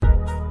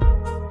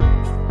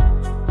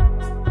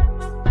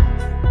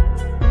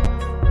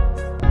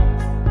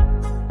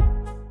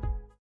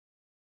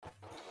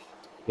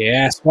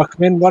Yes,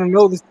 welcome in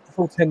 1-0. This is the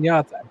full 10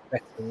 yards at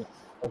betting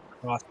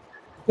podcast.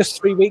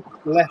 Just 3 weeks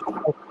left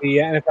of the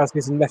NFL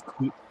season, left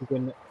to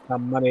win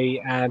some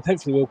money, and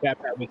hopefully we'll get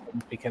a better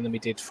weekend than we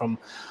did from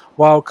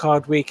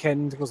wildcard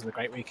weekend. It wasn't a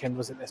great weekend,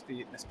 was it? Let's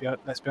be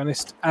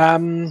honest.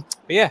 But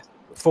yeah,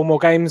 4 more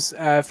games.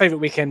 Favorite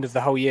weekend of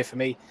the whole year for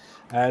me.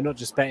 Not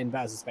just betting,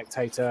 but as a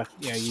spectator.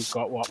 You've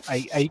got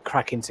eight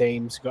cracking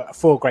teams. You've got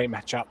 4 great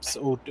matchups,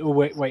 all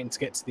waiting to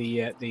get to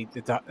the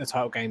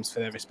title games for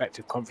their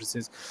respective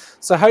conferences.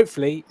 So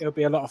hopefully it'll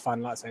be a lot of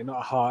fun. Like I say, not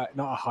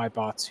a high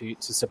bar to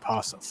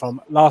surpass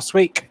from last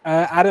week.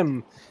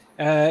 Adam,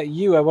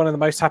 you were one of the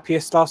most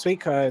happiest last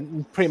week.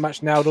 Pretty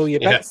much nailed all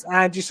your bets,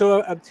 and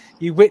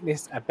you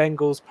witnessed a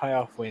Bengals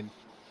playoff win.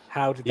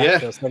 How did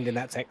that feel? Sending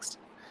that text.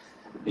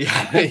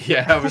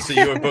 Yeah. Obviously,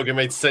 you were bugging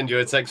me to send you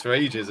a text for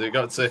ages. It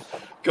got to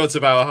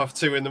about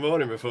 2:30 in the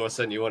morning before I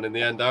sent you one. In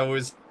the end, I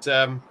was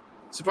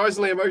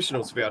surprisingly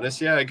emotional, to be honest.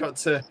 Yeah, I got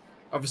to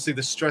obviously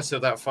the stress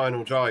of that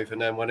final drive,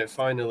 and then when it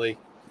finally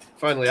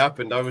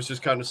happened, I was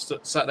just kind of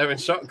sat there in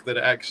shock that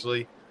it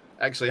actually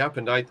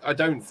happened. I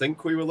don't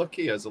think we were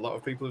lucky, as a lot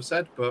of people have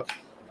said, but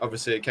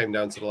obviously it came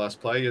down to the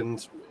last play,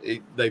 and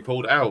they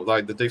pulled out.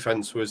 Like, the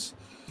defense was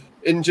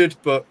injured,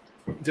 but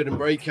didn't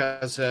break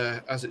as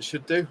it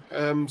should do.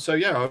 So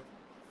yeah,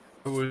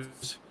 I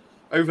was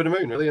over the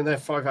moon, really, and they're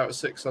 5 out of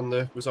 6 on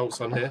the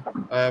results on here.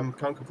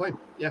 Can't complain.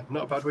 Yeah,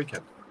 not a bad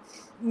weekend.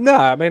 No,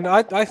 I mean,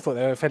 I thought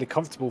they were fairly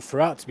comfortable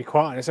throughout, to be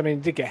quite honest. I mean,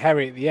 it did get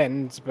hairy at the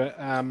end, but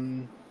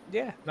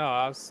yeah, no,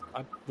 I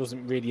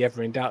wasn't really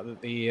ever in doubt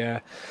that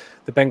the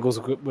Bengals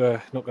were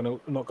not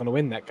going to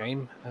win that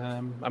game.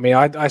 I mean,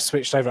 I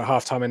switched over at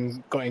halftime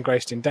and got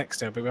engrossed in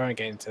Dexter, but we won't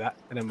get into that.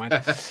 Never mind.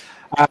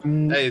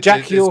 Hey,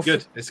 Jack, it's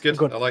good. It's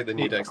good. I like the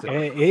new Dexter.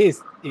 It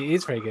is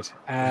very good.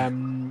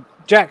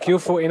 Jack, your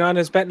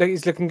 49ers bet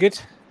is looking good.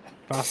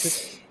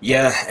 Bastard.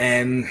 Yeah,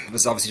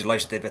 was obviously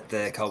delighted they bet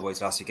the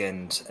Cowboys last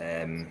weekend.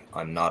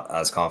 I'm not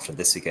as confident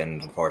this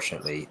weekend,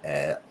 unfortunately.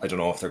 I don't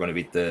know if they're going to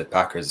beat the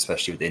Packers,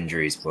 especially with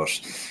injuries, but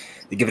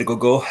they give it a good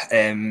go.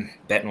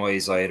 Betting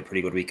wise, I had a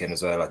pretty good weekend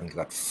as well. I think I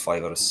got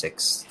 5 out of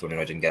 6. The only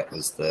one I didn't get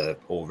was the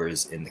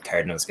overs in the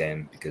Cardinals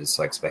game, because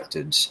I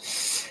expected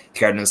the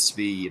Cardinals to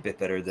be a bit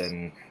better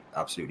than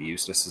absolutely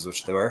useless, as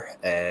which they were.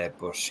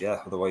 But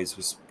yeah, otherwise it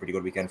was a pretty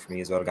good weekend for me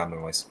as well,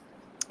 gambling wise.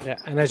 Yeah,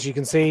 and as you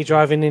can see,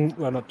 driving in,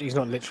 well, he's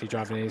not literally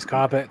driving in his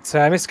car, but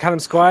Mr. Callum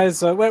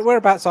Squires,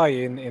 whereabouts are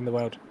you in the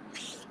world?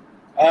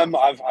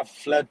 I've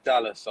fled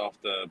Dallas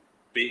after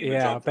beating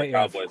the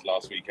Cowboys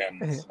last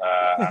weekend.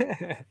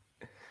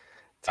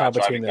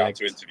 Driving down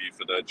to interview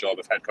for the job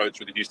of head coach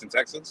with the Houston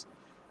Texans.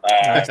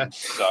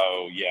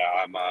 So yeah,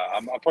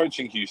 I'm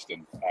approaching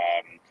Houston,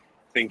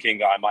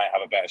 thinking I might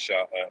have a better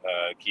shot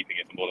at keeping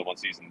it for more than one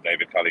season than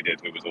David Culley did,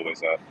 who was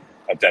always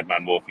a dead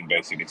man walking,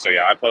 basically. So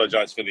yeah, I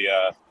apologize for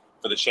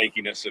the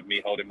shakiness of me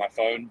holding my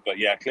phone. But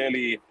yeah,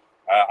 clearly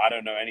I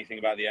don't know anything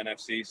about the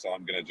NFC, so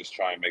I'm going to just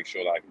try and make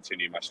sure that I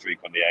continue my streak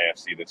on the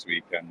AFC this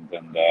weekend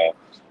and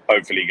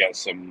hopefully get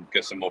some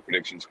more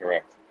predictions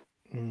correct.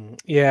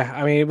 Yeah,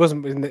 I mean, it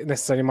wasn't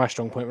necessarily my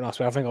strong point last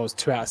week. I think I was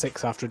 2 out of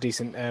 6 after a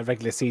decent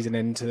regular season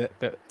end to it,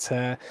 but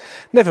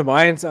never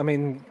mind. I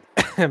mean,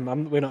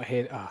 we're not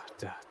here.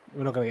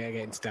 We're not going to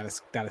get into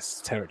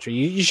Dallas territory.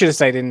 You should have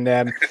stayed in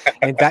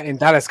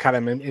Dallas,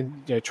 Callum,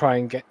 and try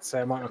and get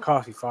Mike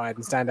McCarthy fired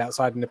and stand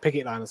outside in the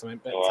picket line or something.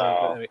 But,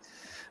 wow.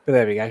 But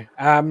there we go.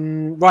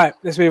 Right,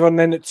 let's move on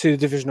then to the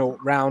divisional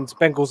round.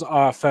 Bengals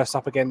are first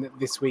up again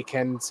this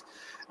weekend.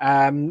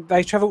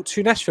 They travel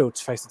to Nashville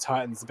to face the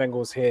Titans. The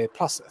Bengals here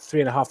plus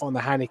 3.5 on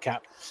the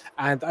handicap,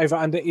 and over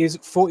under is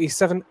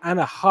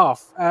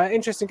 47.5.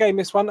 Interesting game,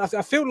 this one. I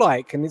feel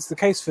like, and it's the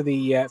case for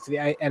the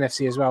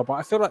NFC as well, but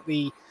I feel like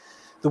the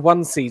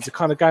one seeds are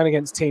kind of going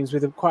against teams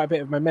with quite a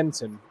bit of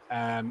momentum.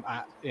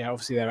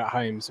 Obviously they're at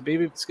home, so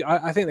I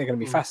think they're going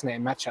to be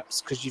fascinating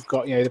matchups, because you've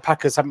got the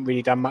Packers haven't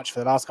really done much for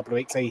the last couple of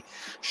weeks. They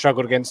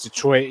struggled against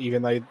Detroit,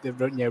 even though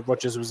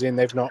Rodgers was in.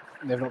 They've not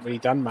really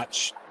done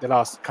much the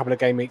last couple of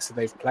game weeks that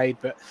they've played.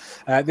 But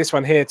this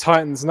one here,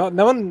 Titans.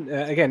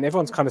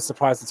 Everyone's kind of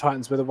surprised the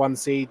Titans were the one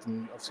seed,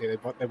 and obviously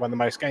they won the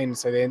most games,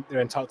 so they're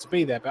entitled to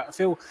be there. But I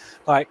feel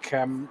like,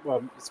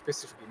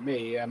 specifically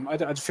me,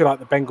 I feel like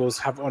the Bengals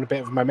have on a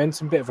bit of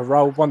momentum, bit of a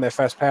roll. Won their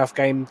first playoff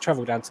game,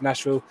 travelled down to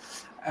Nashville.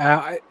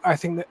 I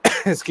think that,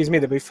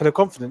 they'll be full of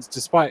confidence,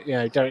 despite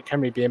Derrick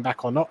Henry being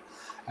back or not.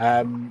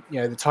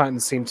 The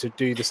Titans seem to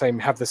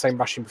have the same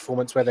rushing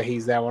performance whether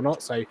he's there or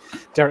not. So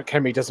Derrick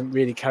Henry doesn't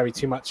really carry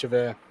too much of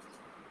a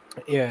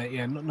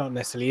not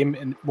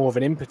necessarily more of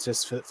an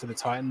impetus for the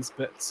Titans,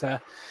 but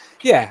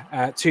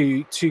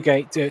two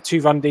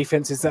run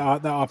defenses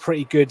that are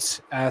pretty good.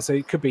 So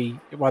it could be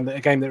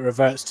a game that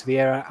reverts to the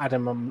era.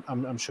 Adam,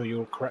 I'm sure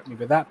you'll correct me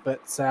with that,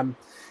 but.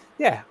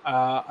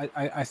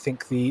 I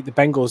think the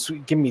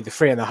Bengals give me the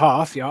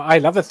 3.5. I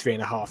love a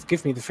 3.5.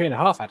 Give me the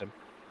 3.5, Adam.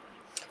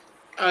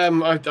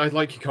 I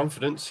like your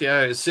confidence.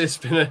 Yeah, it's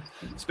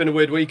been a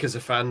weird week as a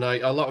fan.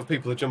 A lot of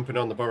people are jumping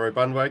on the Burrow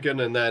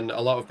bandwagon, and then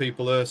a lot of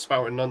people are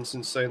spouting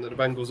nonsense saying that the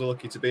Bengals are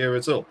lucky to be here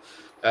at all.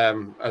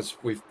 As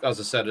I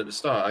said at the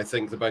start, I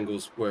think the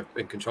Bengals were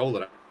in control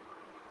of that.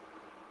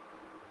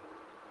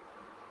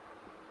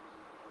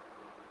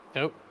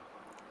 Nope.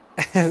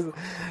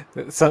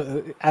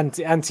 So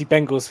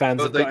anti-Bengals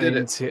fans have got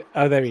into it.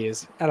 Oh, there he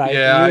is. Hello.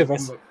 Yeah,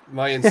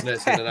 my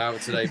internet's in and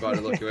out today by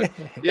the look of it.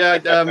 Yeah,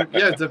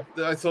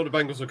 I thought the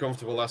Bengals were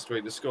comfortable last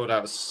week. They scored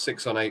out of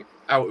 6 out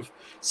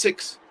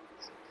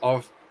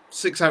of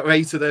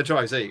 8 of their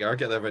drives. There you go. I'll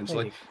get there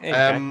eventually.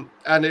 And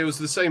it was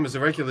the same as the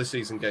regular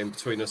season game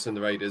between us and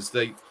the Raiders.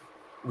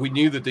 We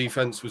knew the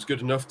defense was good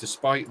enough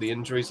despite the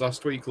injuries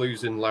last week.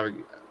 Losing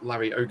Larry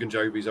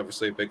Ogunjobi's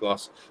obviously a big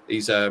loss.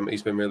 He's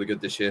been really good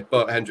this year,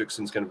 but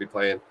Hendrickson's going to be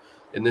playing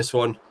in this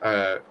one,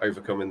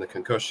 overcoming the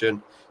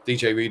concussion.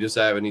 DJ Reader's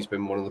there, and he's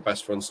been one of the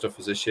best run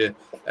stuffers this year.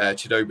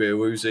 Chidobe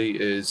Awuzie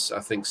is, I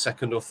think,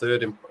 second or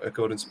third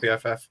according to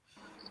PFF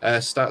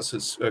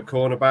stats at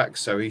cornerback,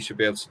 so he should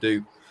be able to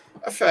do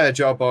a fair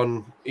job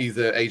on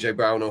either AJ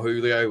Brown or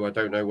Julio. I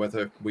don't know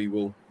whether we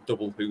will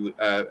double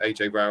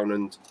AJ Brown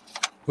and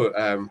put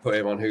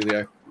him on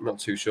Julio. I'm not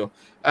too sure.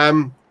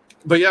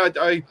 But yeah,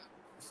 I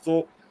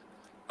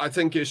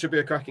think it should be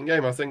a cracking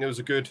game. I think it was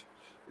a good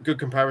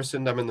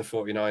comparison. Them and the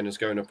 49ers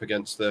going up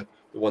against the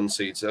one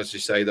seeds. As you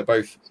say, they're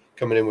both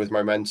coming in with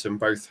momentum.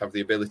 Both have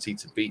the ability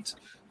to beat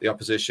the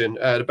opposition.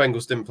 The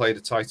Bengals didn't play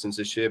the Titans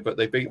this year, but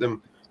they beat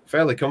them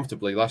fairly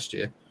comfortably last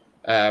year.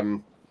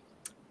 In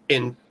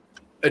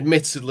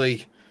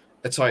admittedly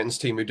a Titans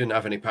team who didn't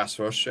have any pass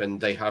rush, and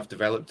they have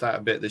developed that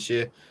a bit this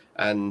year.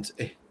 And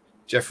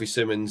Jeffrey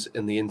Simmons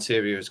in the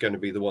interior is going to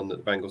be the one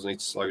that the Bengals need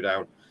to slow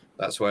down.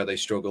 That's where they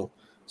struggle.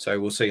 So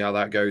we'll see how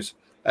that goes.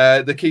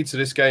 The key to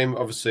this game,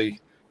 obviously,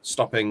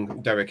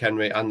 stopping Derrick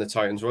Henry and the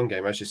Titans' run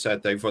game. As you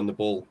said, they've run the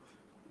ball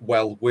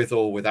well with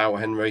or without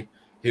Henry.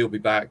 He'll be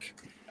back.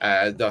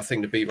 I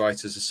think the beat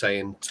writers are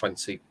saying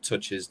 20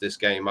 touches this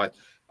game. I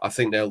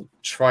think they'll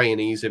try and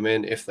ease him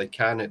in if they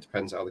can. It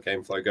depends how the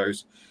game flow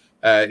goes.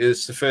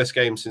 It's the first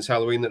game since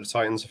Halloween that the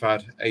Titans have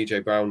had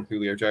AJ Brown,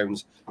 Julio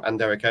Jones, and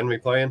Derrick Henry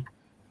playing.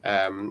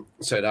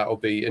 So that'll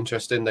be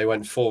interesting. They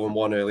went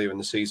 4-1 earlier in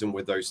the season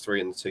with those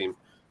three in the team.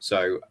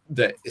 So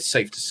it's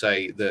safe to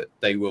say that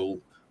they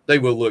will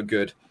look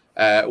good.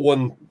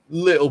 One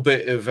little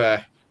bit of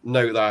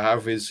note that I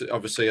have is,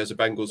 obviously, as a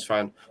Bengals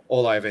fan,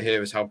 all I ever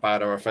hear is how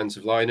bad our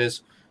offensive line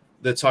is.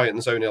 The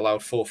Titans only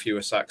allowed 4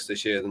 fewer sacks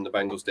this year than the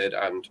Bengals did,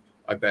 and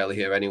I barely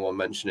hear anyone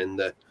mentioning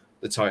the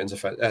Titans'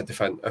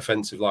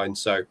 offensive line.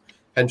 So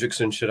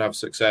Hendrickson should have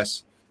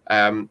success.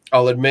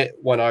 I'll admit,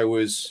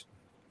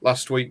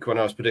 last week when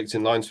I was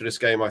predicting lines for this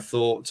game, I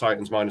thought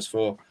Titans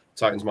 -4,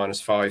 Titans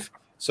 -5,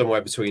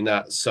 somewhere between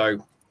that.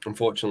 So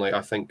unfortunately,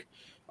 I think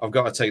I've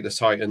got to take the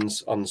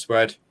Titans on the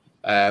spread.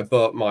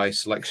 But my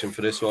selection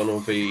for this one will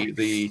be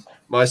over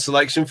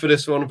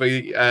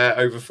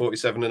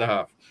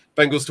 47.5.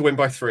 Bengals to win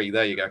by 3.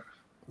 There you go.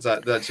 Does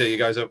that cheer you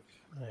guys up?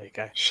 There you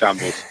go.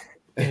 Shambles.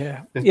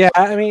 Yeah.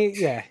 I mean,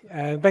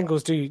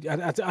 Bengals do.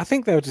 I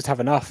think they'll just have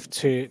enough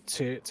to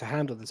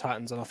handle the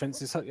Titans on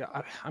offense.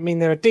 I mean,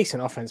 they're a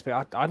decent offense,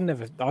 but I'd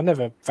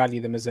never value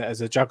them as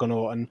a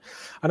juggernaut. And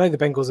I know the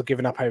Bengals have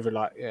given up over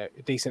a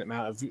decent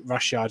amount of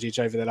rush yardage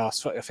over the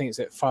last. I think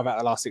it's 5 out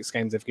of the last 6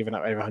 games they've given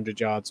up over 100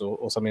 yards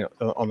or something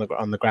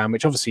on the ground.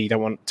 Which obviously you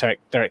don't want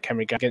Derrick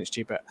Henry against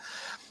you, but.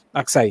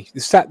 Like I say, the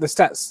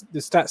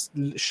stats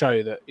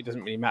show that it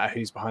doesn't really matter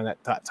who's behind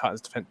that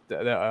Titans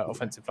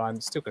offensive line.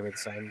 It's still going to be the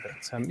same. But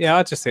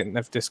I just think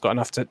they've just got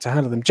enough to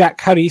handle them.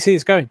 Jack, how do you see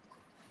this going?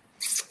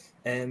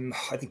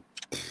 I think,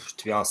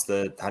 to be honest,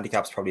 the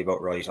handicap's probably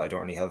about right. I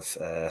don't really have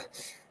a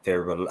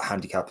favourable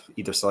handicap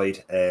either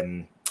side.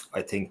 I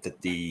think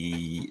that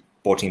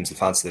both teams will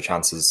fancy their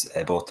chances.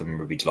 Both of them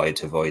would be delighted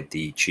to avoid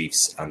the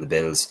Chiefs and the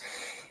Bills.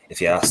 If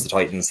you ask the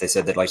Titans, they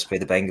said they'd like to play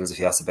the Bengals. If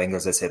you ask the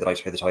Bengals, they'd say they'd like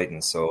to play the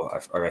Titans. So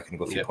I reckon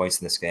go a few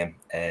points in this game.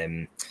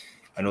 I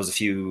know there's a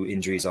few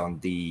injuries on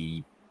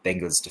the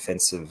Bengals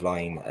defensive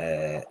line.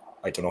 I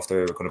don't know if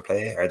they're going to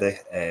play. Are they?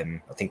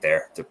 I think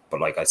they're. But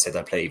like I said,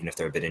 they'll play even if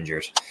they're a bit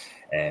injured.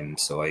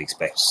 So I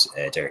expect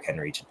Derrick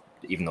Henry to,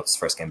 even though it's his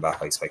first game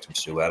back, I expect him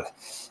to do well.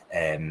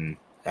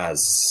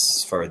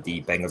 As for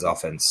the Bengals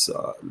offense,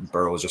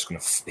 Burrow's just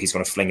he's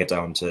going to fling it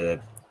down to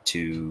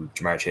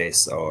Jamar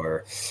Chase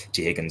or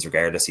T. Higgins,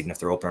 regardless, even if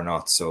they're open or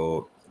not.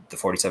 So the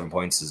 47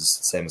 points is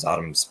the same as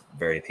Adams,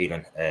 very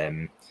appealing.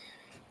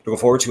 Looking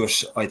forward to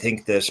it. I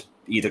think that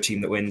either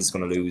team that wins is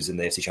going to lose in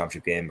the AFC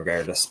Championship game,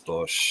 regardless.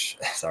 But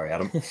sorry,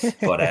 Adam.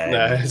 But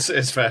no,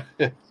 it's fair.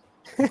 But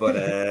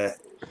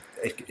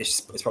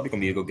it's probably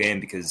going to be a good game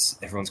because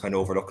everyone's kind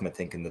of overlooking it,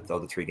 thinking that the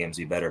other 3 games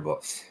will be better.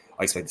 But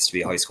I expect this to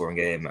be a high-scoring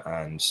game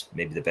and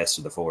maybe the best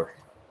of the 4.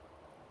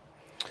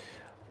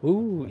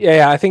 Ooh,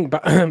 yeah, I think,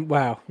 but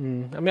wow. I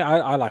mean,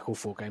 I like all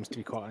 4 games to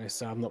be quite honest.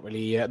 So I'm not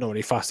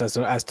really fussed as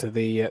to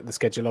the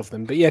schedule of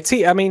them. But yeah,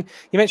 I mean,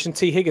 you mentioned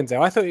T Higgins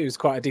there. I thought it was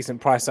quite a decent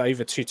price at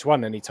over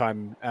 2-1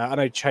 anytime. I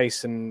know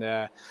Chase and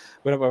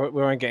we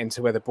won't get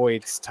into whether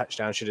Boyd's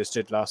touchdown should have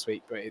stood last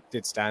week, but it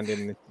did stand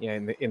in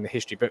the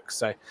history books.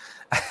 So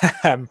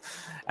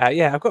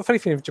yeah, I've got a funny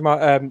feeling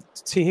of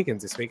T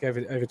Higgins this week over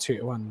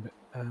 2-1.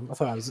 But I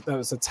thought that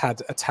was a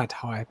tad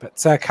high.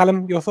 But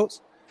Callum, your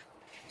thoughts?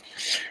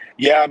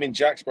 Yeah, I mean,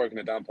 Jack's broken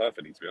it down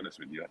perfectly, to be honest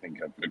with you. I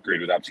think I've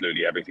agreed with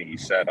absolutely everything he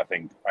said. I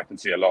think I can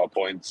see a lot of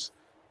points.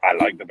 I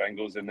like the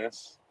Bengals in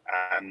this.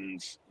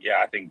 And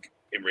yeah, I think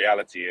in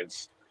reality,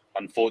 it's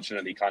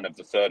unfortunately kind of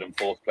the 3rd and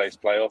 4th place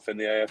playoff in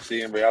the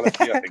AFC in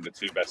reality. I think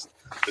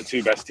the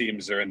two best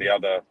teams are in the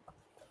other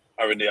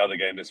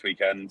game this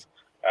weekend.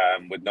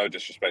 With no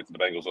disrespect to the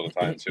Bengals or the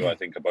Titans, who I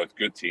think are both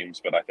good teams,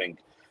 but I think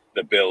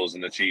the Bills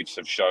and the Chiefs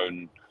have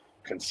shown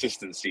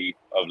consistency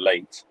of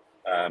late.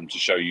 To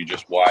show you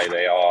just why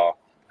they are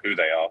who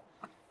they are.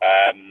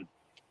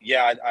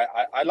 Yeah,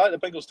 I like the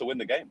Bengals to win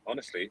the game.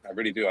 Honestly, I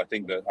really do. I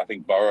think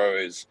Burrow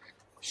is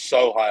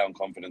so high on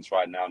confidence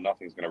right now.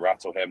 Nothing's going to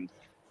rattle him.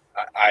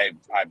 I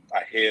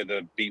hear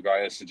the beat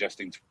writers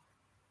suggesting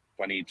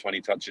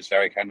 20 touches for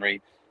Eric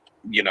Henry.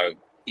 You know,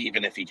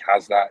 even if he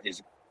has that,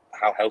 is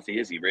how healthy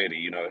is he really?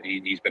 You know,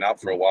 he's been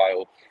out for a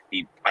while.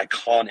 I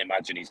can't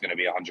imagine he's going to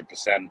be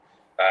 100%.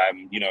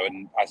 You know,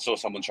 and I saw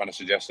someone trying to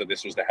suggest that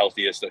this was the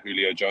healthiest that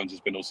Julio Jones has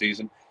been all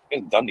season. He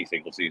hasn't done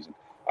anything all season.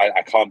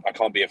 I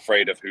can't be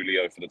afraid of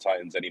Julio for the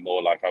Titans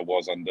anymore, like I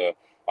was under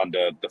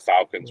the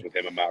Falcons with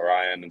him and Matt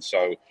Ryan. And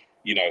so,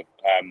 you know,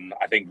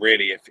 I think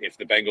really if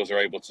the Bengals are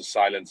able to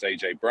silence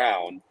AJ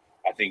Brown,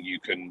 I think you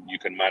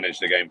can manage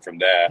the game from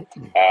there.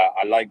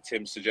 I like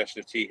Tim's suggestion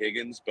of T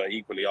Higgins, but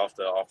equally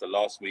after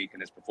last week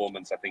and his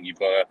performance, I think you've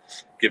got to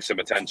give some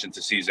attention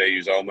to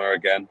CJ Uzomah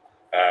again.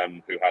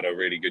 Who had a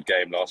really good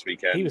game last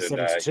weekend,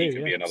 he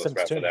could be another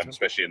threat for them,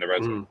 especially in the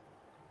red zone.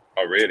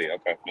 Oh, really?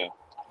 Okay, yeah.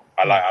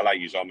 I like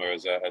Uzomah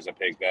as a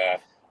pick there.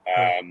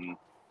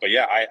 But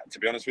yeah, to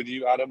be honest with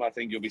you, Adam, I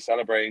think you'll be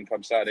celebrating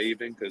come Saturday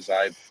evening because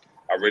I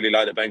really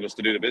like the Bengals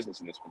to do the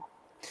business in this one.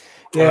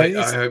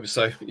 Yeah, I hope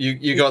so.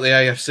 You got the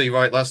AFC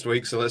right last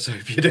week, so let's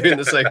hope you're doing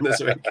the same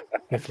this week.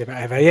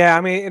 Yeah,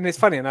 I mean, and it's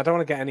funny, and I don't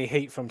want to get any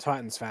heat from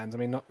Titans fans. I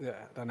mean, I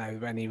don't know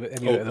any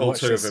all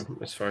 2 of them.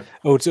 It's fine.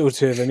 All 2 of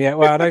them. Yeah.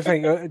 Well, I don't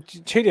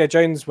think Julio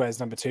Jones wears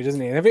number 2, doesn't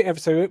he? And every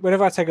episode,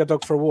 whenever I take a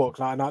dog for a walk,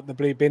 like the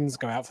blue bins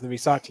go out for the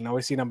recycling, I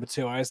always see number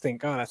 2. I always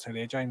think, oh, that's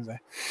Julio Jones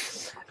there.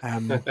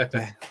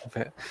 Yeah,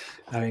 but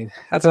I mean,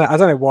 I don't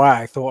know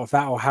why I thought of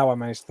that or how I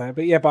managed to know.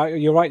 But yeah, but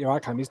you're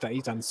right, Cam. He's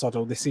done sod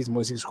all this season.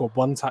 He scored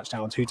 1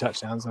 touchdown, 2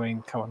 touchdowns. I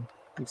mean, come on,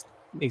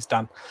 he's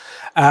done.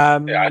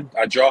 Yeah,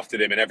 I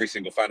drafted him in every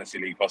single fantasy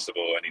league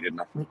possible, and he did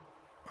nothing.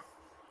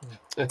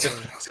 It's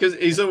because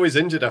he's always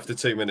injured after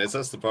 2 minutes.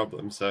 That's the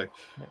problem. So.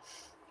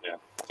 Yeah,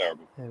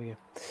 terrible. There we go.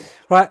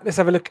 Right, let's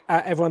have a look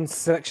at everyone's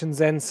selections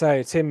then.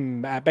 So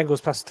Tim,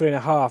 Bengals plus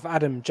 3.5,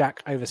 Adam,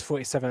 Jack overs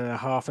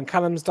 47.5, and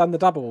Callum's done the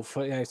double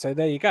for so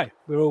there you go.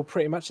 We're all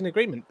pretty much in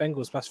agreement.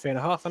 Bengals plus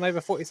 3.5 and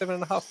over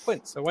 47.5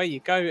 points. Away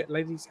you go,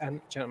 ladies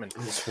and gentlemen.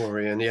 It's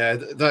worrying. Yeah,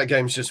 that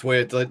game's just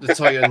weird. The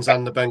Titans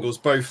and the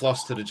Bengals both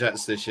lost to the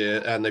Jets this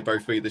year, and they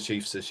both beat the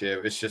Chiefs this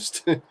year. It's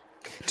just.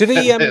 Do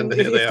they?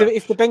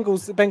 If the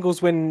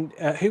Bengals win,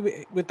 who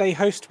would they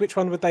host? Which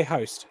one would they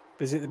host?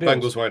 Is it the Bills?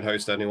 Bengals won't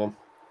host anyone.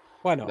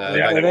 Why not? No,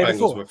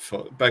 Bengals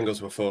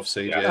were 4th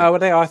seed. Yeah. Oh,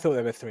 I thought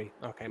they were 3.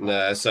 Okay.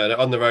 No, so they're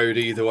on the road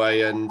either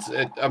way, and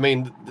I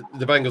mean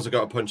the Bengals have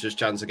got a puncher's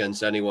chance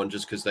against anyone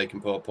just because they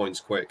can put up points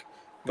quick.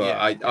 But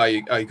yeah.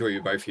 I agree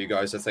with both of you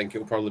guys. I think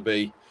it'll probably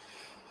be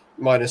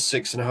minus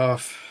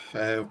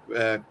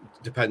 6.5,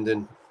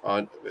 depending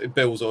on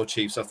Bills or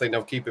Chiefs. I think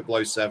they'll keep it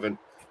below 7,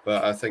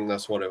 but I think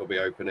that's what it'll be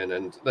opening,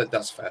 and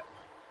that's fair.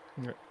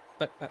 Yeah,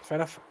 that's fair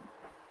enough.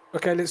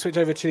 Okay, let's switch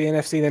over to the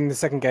NFC then. The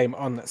second game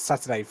on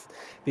Saturday.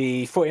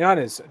 The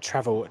 49ers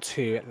travel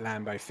to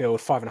Lambeau Field,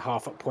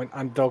 5.5 point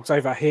underdogs.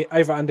 Over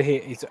under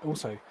here is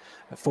also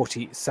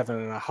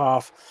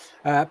 47.5.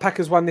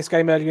 Packers won this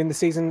game earlier in the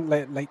season,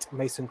 late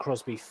Mason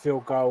Crosby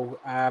field goal.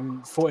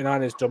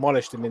 49ers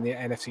demolished them in the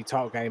NFC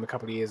title game a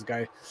couple of years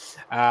ago.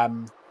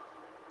 And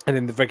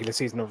in the regular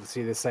season,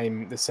 obviously the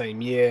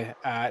same year.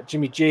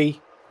 Jimmy G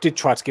did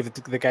try to give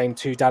the game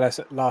to Dallas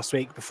last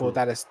week before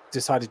Dallas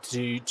decided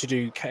to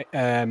do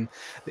the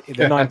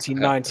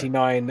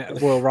 1999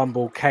 Royal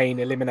Rumble Kane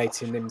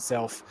eliminating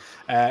himself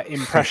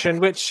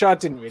impression, which I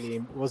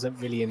wasn't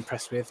really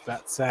impressed with.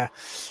 But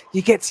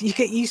you get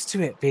used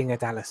to it being a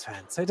Dallas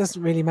fan, so it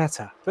doesn't really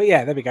matter. But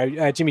yeah, there we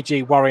go. Jimmy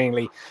G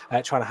worryingly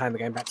trying to hand the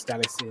game back to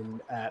Dallas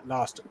in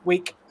last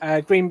week.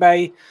 Green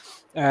Bay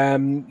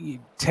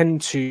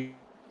tend to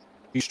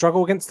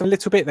struggle against them a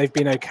little bit. They've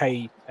been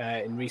okay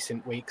in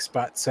recent weeks,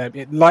 but all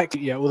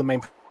the main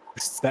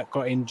players that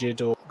got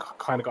injured or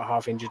kind of got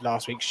half injured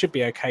last week should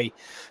be okay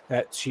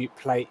to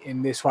play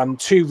in this one.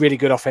 2 really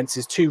good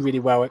offenses, 2 really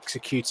well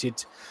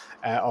executed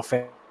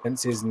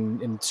offenses,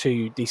 and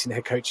 2 decent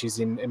head coaches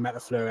in Matt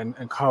LaFleur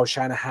and Kyle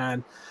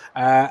Shanahan.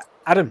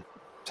 Adam,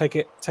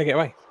 take it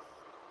away.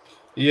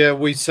 Yeah,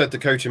 we said the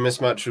coaching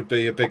mismatch would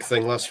be a big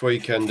thing last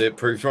week, and it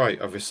proved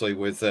right. Obviously,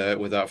 with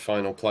that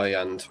final play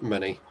and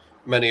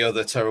many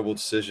other terrible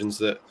decisions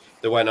that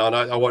went on.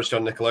 I watched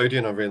on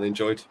Nickelodeon. I really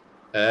enjoyed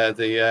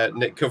the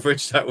Nick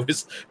coverage. That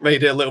was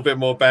made it a little bit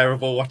more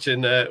bearable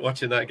watching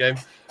that game.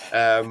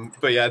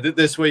 But yeah,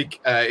 this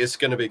week it's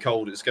going to be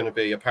cold. It's going to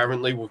be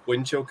apparently with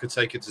wind chill could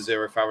take it to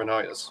 0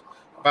 Fahrenheit. It's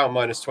about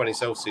minus 20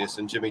 Celsius,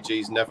 and Jimmy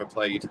G's never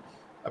played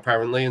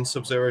apparently in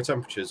sub-zero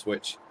temperatures,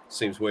 which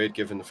seems weird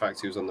given the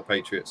fact he was on the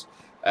Patriots.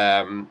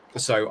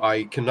 So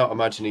I cannot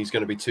imagine he's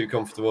going to be too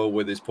comfortable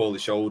with his poorly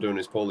shoulder and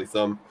his poorly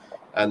thumb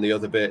and the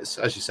other bits.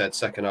 As you said,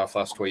 second half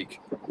last week,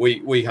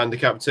 we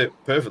handicapped it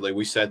perfectly.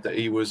 We said that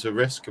he was a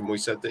risk, and we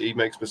said that he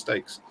makes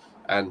mistakes,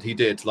 and he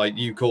did. Like,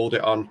 you called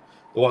it on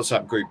the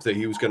WhatsApp group that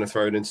he was going to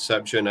throw an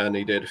interception, and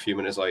he did a few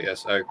minutes later.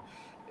 So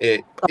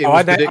it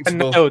was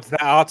predictable. I nailed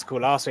that article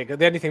last week.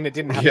 The only thing that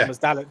didn't happen was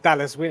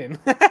Dallas winning.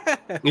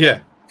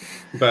 Yeah,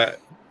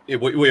 but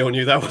we all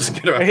knew that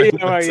wasn't going to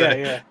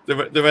happen.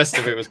 The rest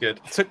of it was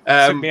good. Took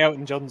me out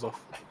and John's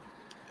off.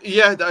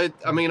 Yeah,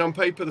 I mean, on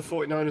paper, the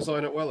 49ers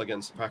line up well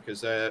against the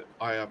Packers. I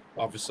are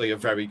obviously a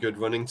very good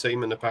running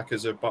team, and the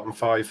Packers are bottom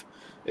 5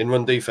 in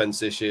run defense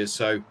this year.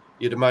 So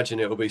you'd imagine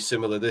it'll be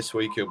similar this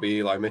week. It'll be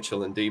Eli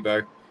Mitchell and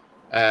Debo,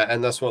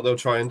 and that's what they'll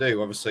try and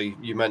do. Obviously,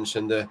 you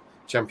mentioned the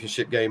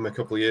championship game a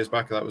couple of years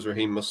back. That was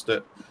Raheem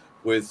Mostert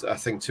with, I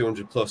think,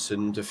 200 plus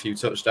and a few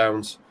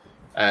touchdowns.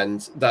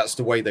 And that's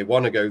the way they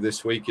want to go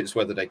this week. It's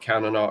whether they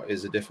can or not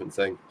is a different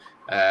thing.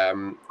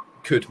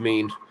 Could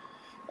mean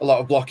a lot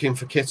of blocking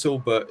for Kittle,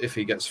 but if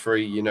he gets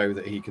free, you know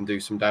that he can do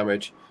some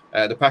damage.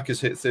 The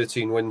Packers hit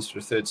 13 wins for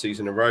the third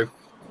season in a row.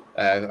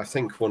 I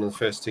think one of the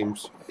first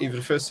teams, either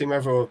the first team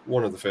ever or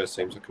one of the first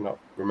teams, I cannot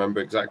remember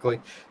exactly.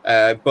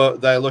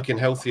 But they're looking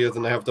healthier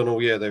than they have done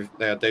all year. They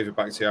had David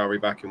Bakhtiari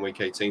back in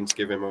week 18 to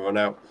give him a run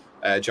out.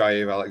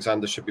 Jair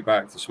Alexander should be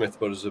back. The Smith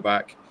brothers are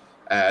back.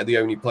 The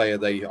only player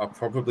they are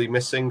probably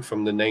missing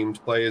from the named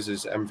players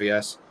is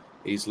MVS.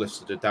 He's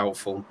listed as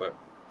doubtful, but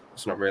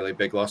it's not really a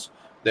big loss.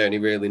 They only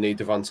really need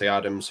Devontae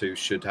Adams, who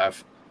should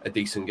have a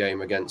decent game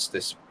against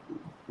this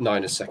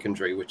Niners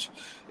secondary, which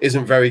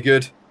isn't very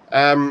good.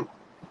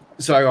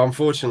 So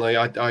unfortunately,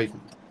 I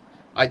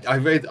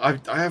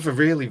have a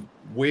really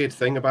weird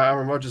thing about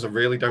Aaron Rodgers. I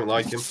really don't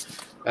like him.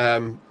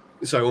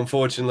 So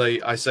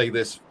unfortunately, I say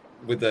this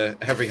with a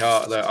heavy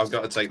heart that I've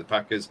got to take the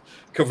Packers,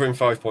 covering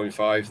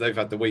 5.5. They've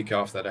had the week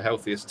off. They're the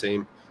healthiest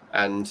team,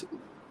 and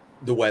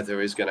the weather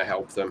is going to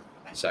help them.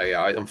 So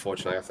yeah,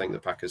 unfortunately, I think the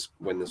Packers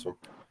win this one.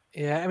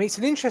 Yeah, I mean, it's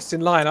an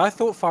interesting line. I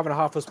thought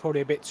 5.5 was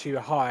probably a bit too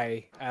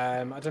high.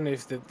 I don't know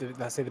if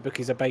let's say the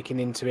bookies are baking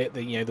into it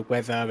the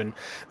weather and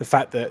the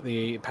fact that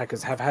the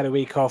Packers have had a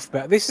week off.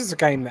 But this is a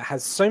game that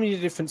has so many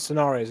different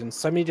scenarios and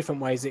so many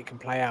different ways it can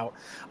play out.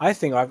 I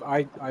think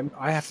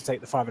I have to take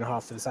the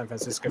 5.5 for the San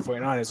Francisco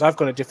 49ers. I've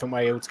gone a different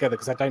way altogether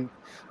because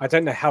I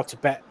don't know how to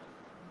bet.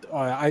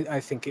 I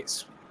think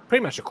it's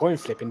pretty much a coin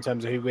flip in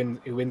terms of who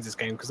wins this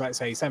game, because like I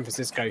say, San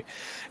Francisco,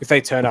 if they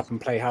turn up and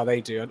play how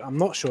they do, I'm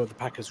not sure the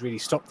Packers really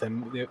stop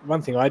them. The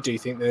one thing I do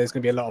think that there's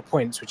going to be a lot of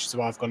points, which is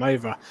why I've gone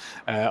over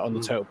on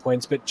the total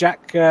points. But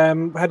Jack,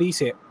 how do you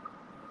see it?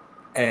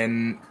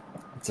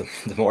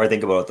 The more I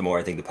think about it, the more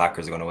I think the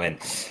Packers are going to win.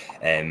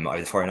 I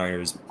have the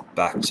 49ers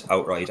backed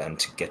outright and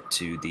to get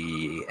to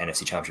the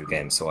NFC Championship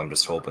game, so I'm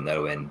just hoping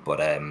they'll win. But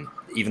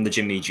even the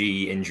Jimmy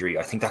G injury,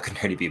 I think that could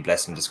nearly be a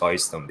blessing in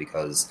disguise to them,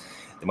 because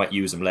they might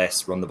use him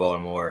less, run the ball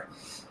more.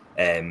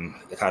 I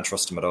can't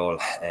trust him at all.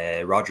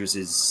 Rodgers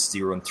is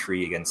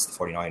 0-3 against the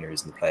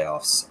 49ers in the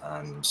playoffs,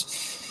 and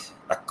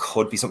that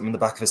could be something in the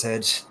back of his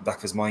head, back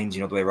of his mind. You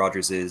know, the way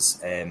Rodgers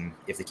is,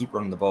 if they keep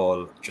running the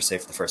ball, just say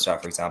for the first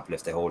half, for example,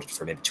 if they hold it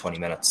for maybe 20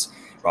 minutes,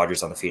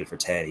 Rodgers on the field for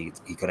 10,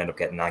 he could end up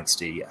getting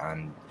angsty,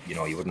 and, you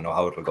know, you wouldn't know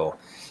how it will go.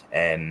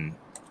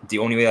 The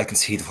only way I can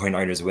see the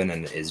 49ers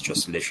winning is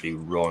just literally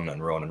run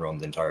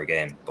the entire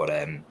game. But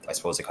I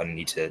suppose they kind of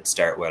need to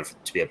start well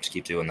to be able to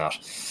keep doing that.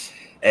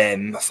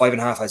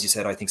 5.5, as you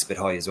said, I think is a bit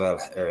high as well.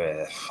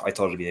 I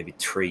thought it'd be maybe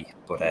 3,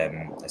 but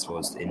I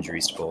suppose the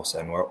injuries to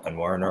Bosa and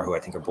Warner, who I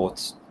think are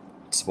both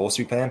supposed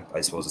to be playing, I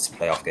suppose it's a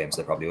playoff game,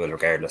 so they probably will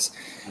regardless.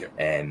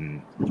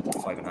 5.5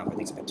 I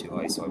think is a bit too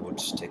high, so I would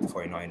take the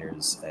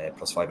 49ers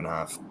plus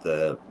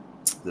 5.5.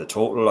 The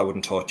total I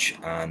wouldn't touch,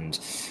 and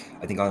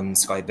I think on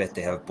Sky Bet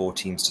they have both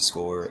teams to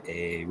score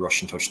a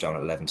rushing touchdown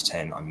at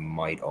 11-10. I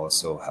might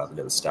also have a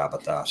little stab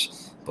at that,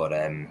 but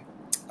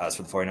as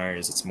for the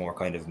 49ers, it's more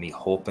kind of me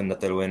hoping that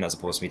they'll win as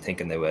opposed to me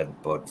thinking they will.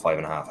 But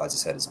 5.5, as I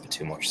said, is a bit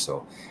too much,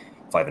 so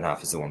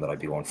 5.5 is the one that I'd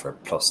be going for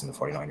plus in the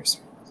 49ers.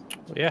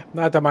 Yeah,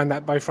 no, I don't mind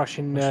that. Both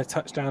rushing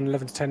touchdown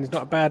 11-10 is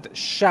not a bad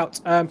shout.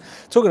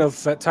 Talking of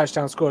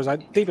touchdown scorers, I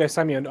saw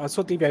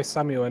Deebo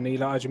Samuel and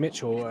Elijah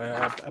Mitchell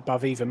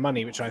above even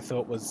money, which I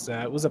thought was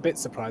a bit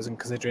surprising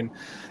considering,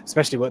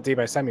 especially what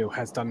Deebo Samuel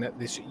has done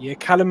this year.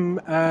 Callum,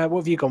 what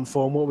have you gone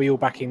for, and what were you all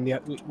backing?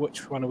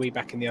 Which one are we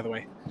backing the other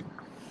way?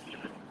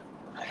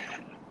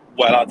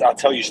 Well, I'll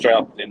tell you straight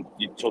up,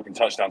 you're talking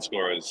touchdown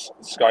scorers,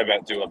 Sky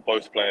Bet do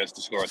both players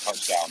to score a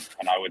touchdown,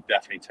 and I would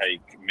definitely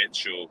take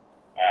Mitchell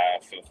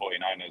for the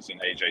 49ers and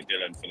AJ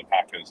Dillon for the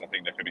Packers. I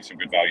think there could be some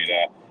good value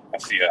there. I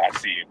see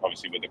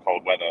obviously with the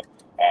cold weather,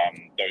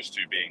 those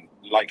two being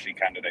likely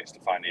candidates to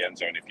find the end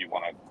zone if you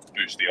want to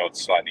boost the odds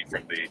slightly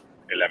from the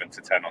 11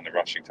 to 10 on the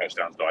rushing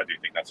touchdowns, though I do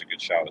think that's a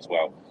good shout as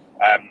well.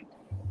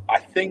 I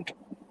think,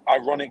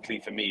 ironically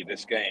for me,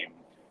 this game,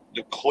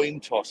 the coin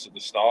toss at the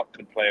start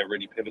could play a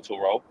really pivotal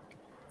role,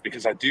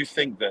 because I do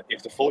think that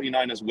if the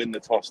 49ers win the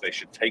toss, they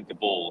should take the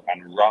ball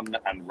and run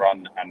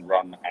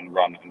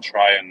and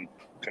try and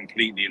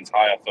complete the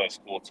entire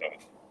first quarter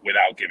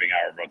without giving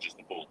Aaron Rodgers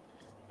the ball.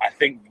 I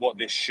think what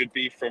this should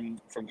be from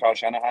Kyle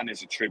Shanahan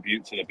is a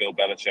tribute to the Bill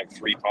Belichick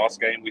 3-pass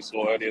game we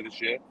saw earlier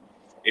this year.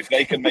 If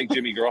they can make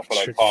Jimmy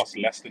Garoppolo pass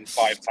less than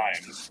 5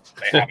 times,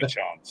 they have a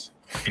chance.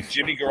 If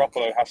Jimmy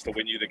Garoppolo has to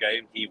win you the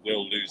game, he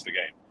will lose the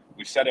game.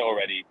 We've said it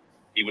already.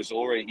 He was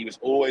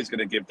always going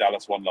to give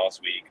Dallas one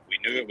last week. We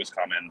knew it was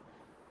coming.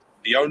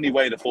 The only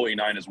way the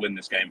 49ers win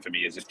this game for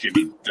me is if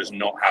Jimmy does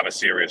not have a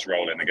serious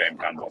role in the game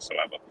plan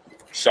whatsoever.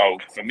 So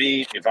for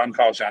me, if I'm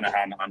Kyle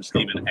Shanahan, I'm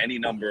scheming any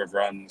number of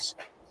runs,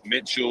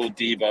 Mitchell,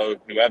 Debo,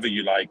 whoever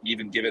you like,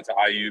 even give it to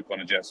Ayuk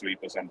on a jet sweep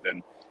or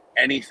something,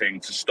 anything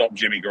to stop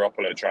Jimmy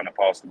Garoppolo trying to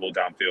pass the ball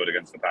downfield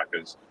against the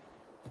Packers.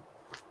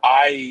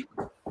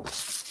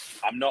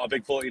 I'm not a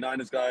big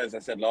 49ers guy. As I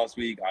said last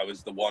week, I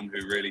was the one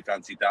who really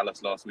fancied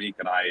Dallas last week,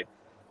 and I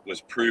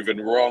was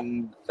proven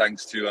wrong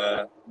thanks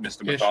to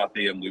Mr.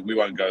 McCarthy, and we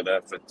won't go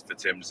there for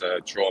Tim's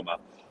trauma.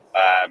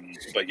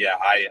 But yeah,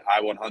 I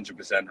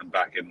 100% am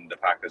backing the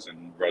Packers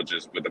and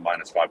Rodgers with the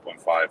minus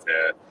 5.5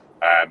 here.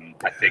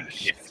 I think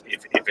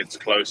if it's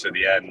close at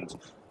the end,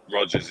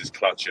 Rodgers is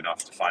clutch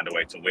enough to find a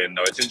way to win.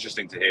 Though it's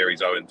interesting to hear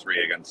he's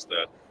 0-3 against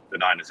the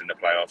Niners in the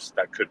playoffs.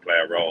 That could play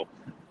a role.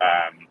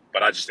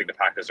 But I just think the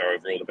Packers are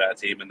overall the better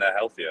team and they're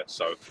healthier.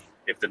 So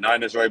if the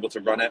Niners are able to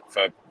run it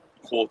for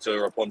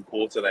quarter upon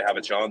quarter, they have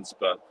a chance.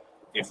 But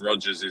if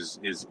Rodgers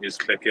is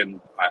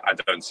clicking, I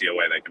don't see a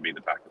way they can beat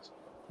the Packers.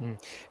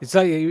 It's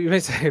like you may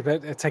say,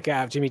 but take it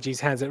out of Jimmy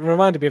G's hands. It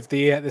reminded me of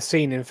the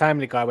scene in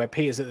Family Guy where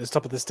Peter's at the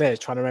top of the stairs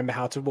trying to remember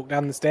how to walk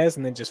down the stairs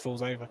and then just falls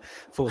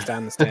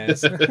down the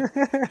stairs.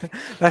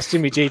 That's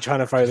Jimmy G trying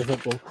to throw the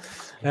football.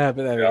 But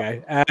there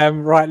we go.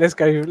 Right, let's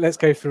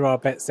go through our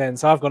bets then.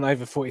 So I've gone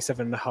over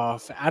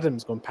 47.5.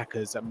 Adam's gone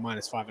Packers at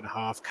minus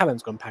 5.5.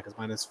 Callum's gone Packers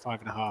minus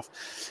 5.5.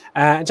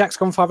 And Jack's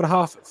gone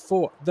 5.5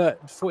 for the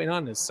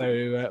 49ers.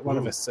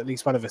 So at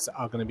least one of us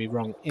are going to be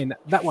wrong in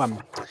that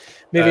one.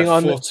 Moving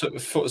on.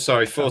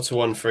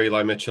 4-1 for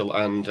Eli Mitchell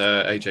and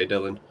AJ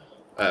Dillon,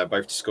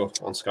 both to score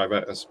on Sky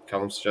Bet, as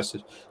Callum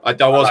suggested. I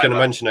was going to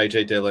mention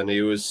AJ Dillon.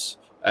 He was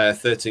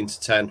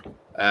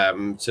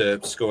 13-10 to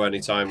score any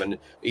time, and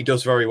he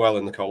does very well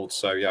in the cold.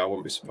 So yeah, I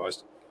wouldn't be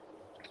surprised.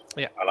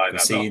 Yeah, I like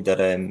that.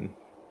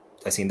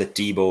 I seen that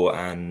Debo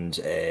and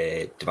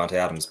Devontae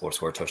Adams both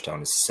scored a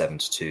touchdown. Is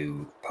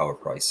 7-2 power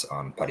price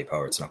on Paddy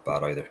Power. It's not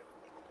bad either.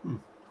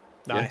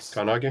 Nice. Yeah,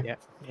 can't argue.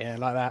 Yeah,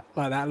 like that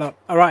a lot.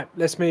 All right,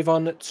 let's move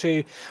on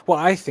to what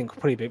I think will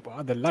probably be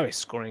the lowest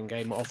scoring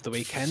game of the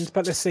weekend.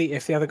 But let's see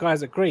if the other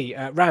guys agree.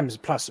 Rams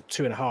plus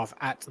 2.5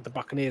 at the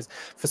Buccaneers.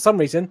 For some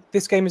reason,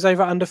 this game is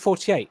over under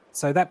 48.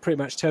 So that pretty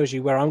much tells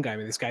you where I'm going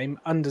with this game.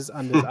 Unders.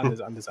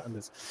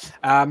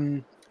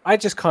 I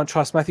just can't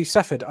trust Matthew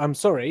Stafford. I'm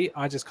sorry,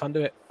 I just can't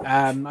do it.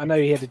 I know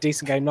he had a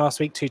decent game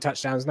last week, 2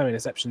 touchdowns, no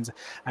interceptions,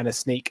 and a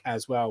sneak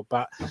as well.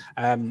 But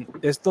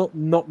there's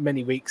not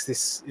many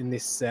weeks in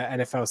this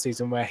NFL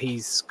season where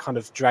he's kind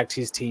of dragged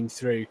his team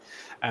through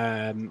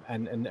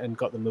and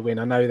got them the win.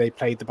 I know they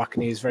played the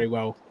Buccaneers very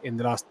well in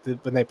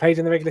when they played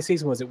in the regular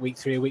season. Was it week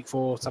 3 or week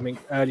 4, something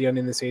early on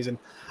in the season?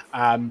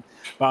 But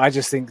I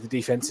just think the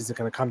defenses are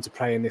going to come to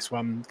play in this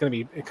one. It's going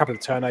to be a couple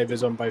of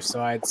turnovers on both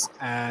sides,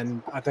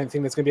 and I don't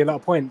think there's going to be a lot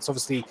of points.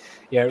 Obviously,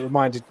 it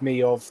reminded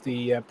me of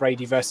the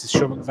Brady versus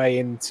Sean McVay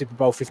in Super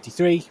Bowl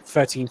 53,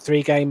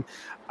 13-3 game.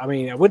 I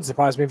mean, it wouldn't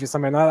surprise me if it's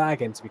something like that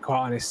again, to be quite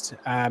honest.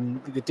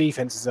 The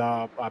defenses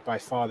are by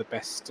far the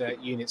best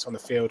units on the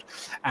field,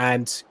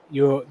 and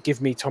you'll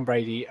give me Tom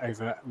Brady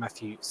over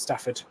Matthew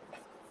Stafford.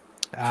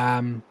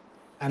 And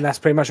that's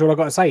pretty much all I've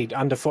got to say.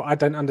 I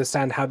don't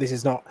understand how this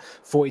is not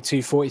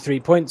 42, 43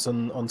 points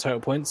on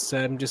total points.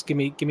 Just give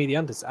me the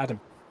unders,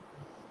 Adam.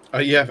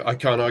 Yeah, I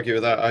can't argue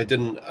with that. I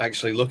didn't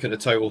actually look at the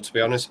total, to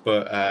be honest,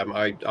 but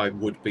I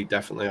would be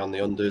definitely on the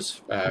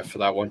unders for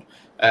that one.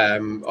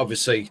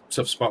 Obviously,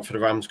 tough spot for the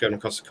Rams going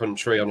across the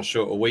country on a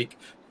shorter week,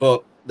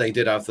 but they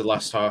did have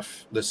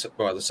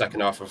the second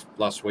half of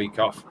last week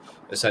off,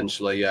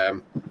 essentially.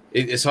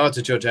 It's hard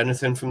to judge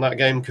anything from that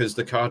game because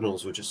the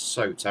Cardinals were just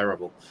so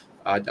terrible.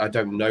 I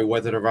don't know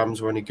whether the Rams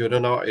were any good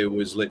or not. It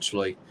was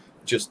literally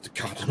just the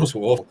Cardinals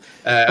were awful.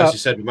 As you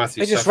said, with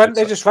Matthew Stafford.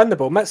 They just ran the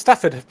ball. Matt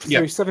Stafford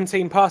threw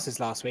 17 passes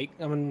last week.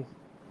 I mean,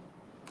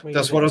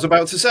 that's what I was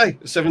about to say.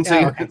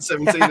 17 attempts,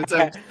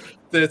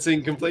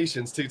 13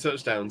 completions, 2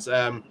 touchdowns.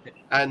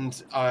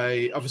 And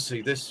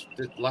obviously this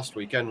last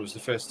weekend was the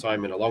first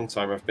time in a long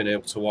time I've been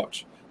able to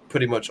watch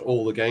pretty much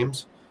all the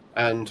games.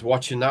 And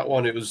watching that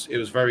one, it was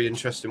very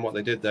interesting what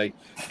they did. They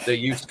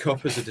used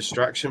Kupp as a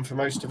distraction for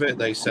most of it.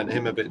 They sent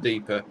him a bit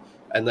deeper,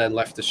 and then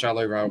left the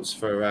shallow routes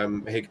for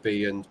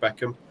Higby and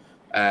Beckham.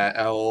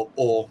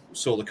 Or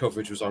saw the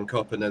coverage was on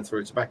Cup and then threw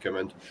it to Beckham,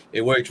 and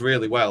it worked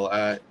really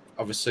well.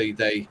 Obviously,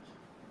 they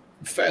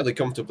fairly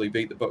comfortably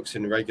beat the Bucks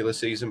in the regular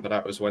season, but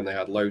that was when they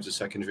had loads of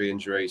secondary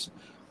injuries,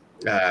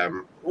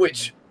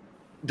 which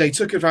they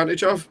took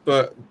advantage of.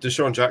 But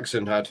Deshaun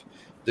Jackson had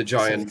the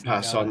giant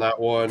pass on that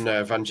one.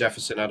 Van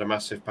Jefferson had a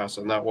massive pass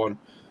on that one.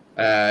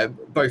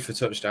 Both for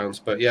touchdowns.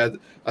 But yeah,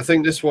 I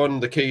think this one,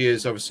 the key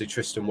is obviously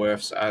Tristan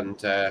Wirfs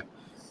and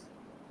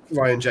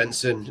Ryan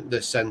Jensen,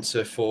 the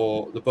centre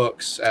for the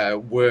Bucks.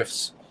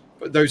 Wirfs,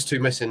 but those two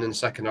missing in the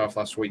second half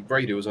last week.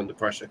 Brady was under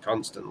pressure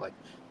constantly.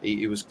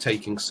 He was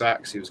taking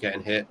sacks, he was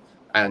getting hit,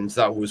 and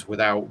that was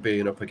without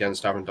being up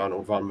against Aaron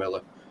Donald, Von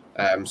Miller.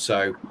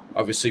 So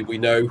obviously we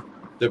know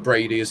that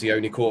Brady is the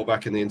only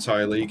quarterback in the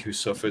entire league who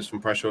suffers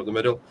from pressure up the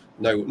middle.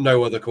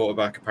 No other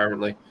quarterback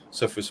apparently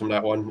suffers from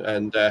that one,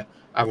 and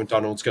Aaron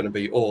Donald's going to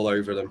be all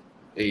over them.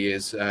 He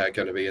is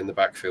going to be in the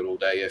backfield all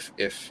day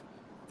if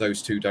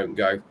those two don't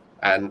go.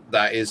 And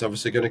that is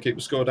obviously going to keep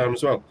the score down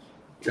as well.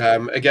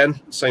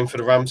 Again, same for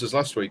the Rams as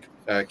last week.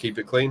 Keep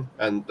it clean,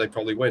 and they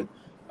probably win.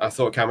 I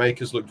thought Cam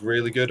Akers looked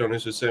really good on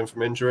his return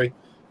from injury.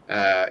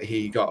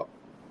 He got,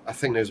 I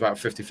think there was about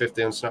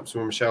 50-50 on snaps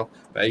with Michelle,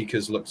 but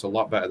Akers looks a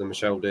lot better than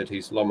Michelle did.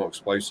 He's a lot more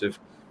explosive.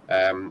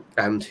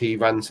 And he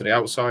ran to the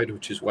outside,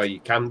 which is where you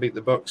can beat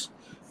the Bucks.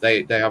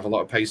 They have a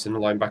lot of pace in the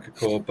linebacker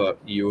core, but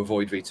you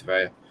avoid Vita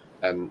Vea,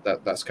 and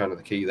that's kind of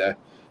the key there.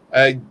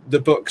 The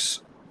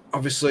Bucks,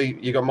 obviously,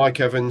 you got Mike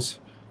Evans.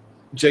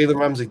 Jalen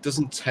Ramsey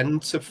doesn't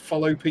tend to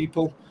follow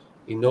people.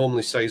 He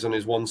normally stays on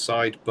his one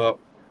side, but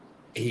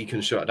he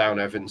can shut down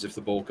Evans if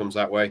the ball comes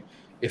that way.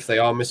 If they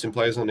are missing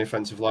players on the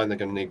offensive line, they're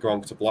going to need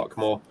Gronk to block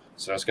more,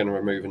 so that's going to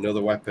remove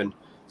another weapon.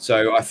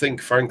 So I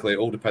think, frankly, it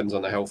all depends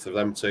on the health of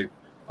them two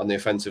on the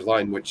offensive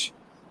line, which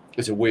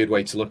is a weird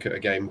way to look at a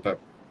game, but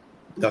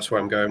that's where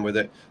I'm going with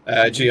it.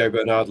 Gio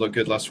Bernard looked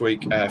good last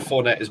week.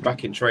 Fournette is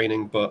back in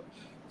training, but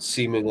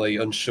seemingly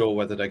unsure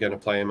whether they're going to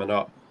play him or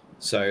not.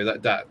 So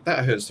that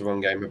hurts the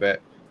run game a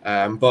bit.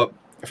 But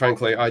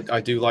frankly,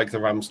 I do like the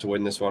Rams to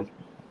win this one.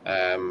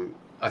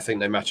 I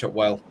think they match up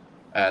well,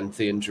 and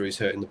the injuries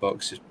hurting the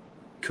Bucks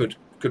could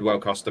well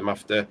cost them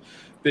after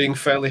being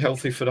fairly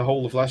healthy for the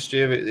whole of last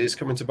year. It's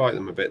coming to bite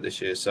them a bit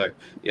this year. So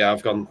yeah,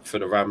 I've gone for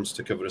the Rams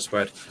to cover the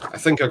spread. I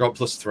think I got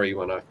 +3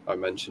 when I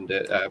mentioned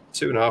it.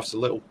 2.5's a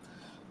little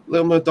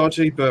more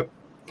dodgy, but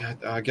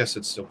I guess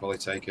I'd still probably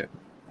take it.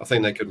 I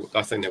think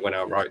they went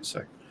outright.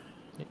 So.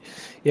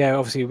 Yeah,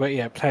 obviously, but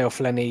yeah, playoff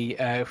Lenny.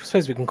 I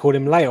suppose we can call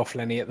him layoff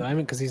Lenny at the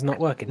moment because he's not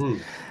working.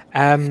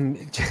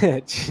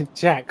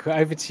 Jack,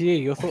 over to you.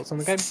 Your thoughts on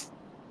the game?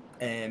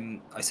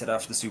 I said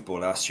after the Super Bowl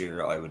last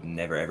year I would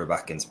never ever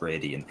back against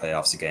Brady in the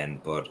playoffs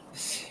again, but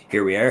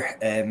here we are.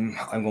 I'm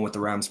going with the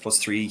Rams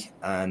 +3,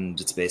 and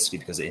it's basically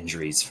because of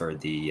injuries for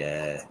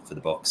the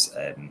Bucks.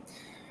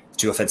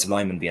 2 offensive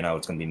linemen being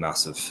out is going to be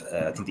massive.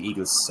 I think the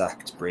Eagles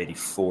sacked Brady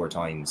 4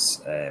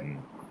 times.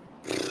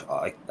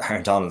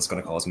 Aaron Donald's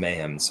going to cause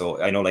mayhem.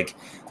 So I know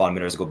Von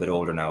Miller's a good bit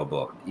older now,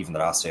 but even the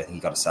last day I think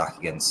he got a sack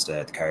against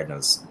the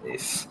Cardinals.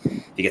 If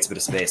he gets a bit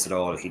of space at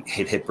all,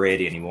 he'll hit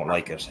Brady and he won't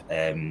like it.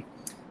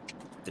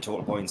 The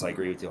total points, I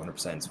agree with you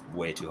 100%, is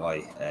way too high.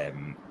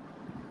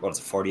 What is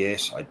it,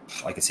 48?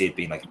 I could see it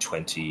being like a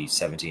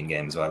 2017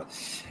 game as well.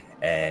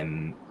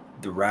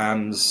 The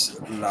Rams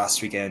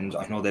last weekend,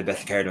 I know they bet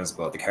the Cardinals,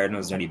 but the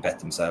Cardinals nearly bet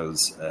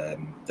themselves.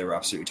 They were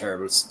absolutely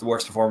terrible. It's the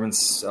worst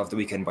performance of the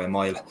weekend by a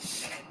mile.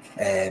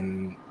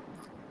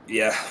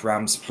 Yeah,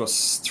 Rams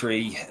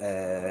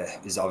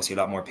 +3 is obviously a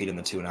lot more appealing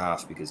than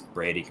 2.5 because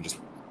Brady can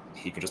just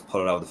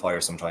pull it out of the fire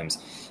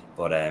sometimes.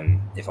 But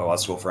if I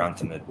was to go for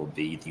Anthem, it would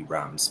be the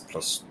Rams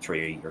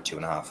 +3 or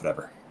 2.5,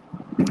 whatever.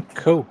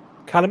 Cool.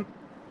 Callum?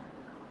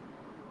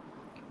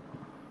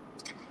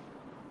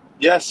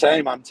 Yeah,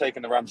 same. I'm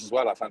taking the Rams as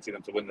well. I fancy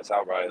them to win this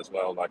outright as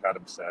well, like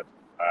Adam said.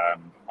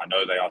 I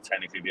know they are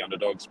technically the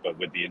underdogs, but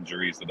with the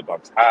injuries that the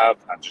Bucks have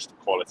and just the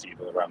quality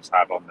that the Rams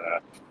have on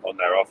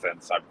their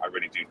offense, I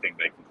really do think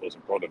they can cause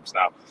some problems.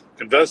 Now,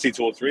 conversely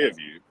to all three of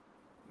you,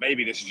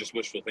 maybe this is just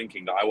wishful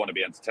thinking that I want to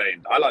be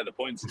entertained. I like the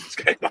points in this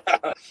game.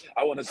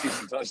 I want to see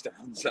some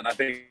touchdowns, and I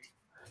think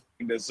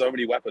there's so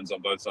many weapons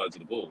on both sides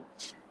of the ball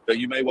that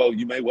you may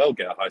well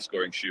get a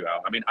high-scoring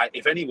shootout. I mean,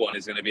 if anyone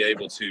is going to be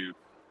able to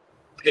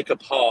pick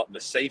apart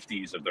the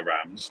safeties of the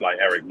Rams, like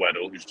Eric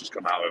Weddle, who's just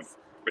come out of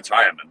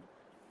retirement,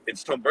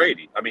 it's Tom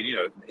Brady. I mean,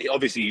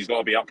 obviously he's got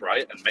to be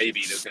upright, and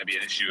maybe there's going to be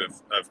an issue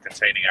of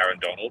containing Aaron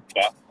Donald,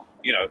 but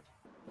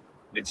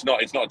it's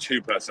not a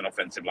 2-person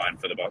offensive line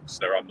for the Bucks.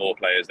 There are more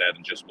players there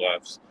than just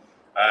Wirfs.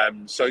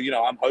 So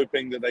I'm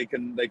hoping that they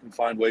can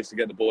find ways to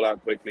get the ball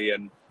out quickly,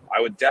 and I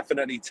would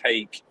definitely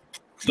take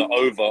the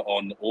over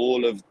on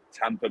all of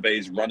Tampa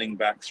Bay's running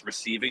backs'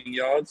 receiving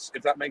yards,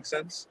 if that makes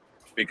sense,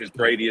 because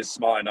Brady is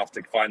smart enough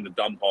to find the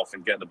dump off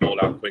and get the ball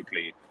out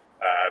quickly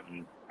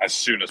as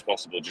soon as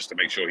possible, just to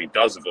make sure he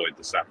does avoid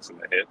the sacks and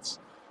the hits.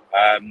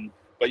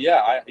 But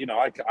yeah,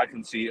 I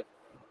can see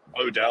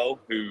Odell,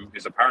 who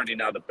is apparently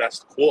now the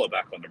best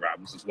quarterback on the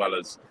Rams, as well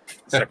as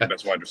the second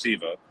best wide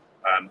receiver.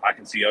 I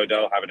can see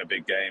Odell having a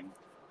big game.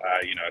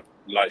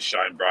 Lights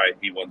shine bright.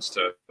 He wants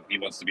to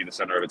be the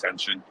center of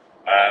attention.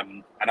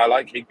 And I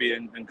like Higbee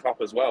and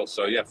Klopp as well.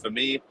 So yeah, for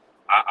me,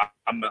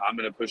 I'm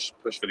going to push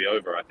for the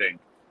over, I think.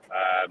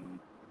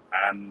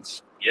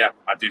 And yeah,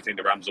 I do think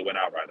the Rams will win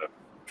outright though.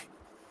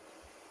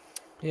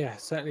 Yeah,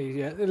 certainly.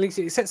 Yeah, at least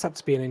it sets up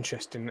to be an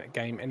interesting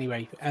game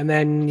anyway. And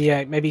then,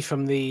 yeah, maybe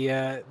from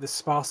the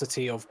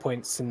sparsity of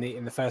points in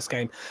the first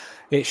game,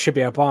 it should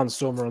be a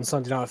barnstormer on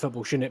Sunday Night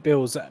Football, shouldn't it?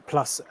 Bills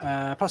plus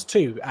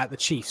 2 at the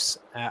Chiefs.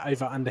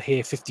 Over under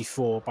here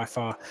 54 by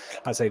far.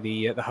 I'd say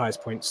the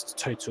highest points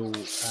total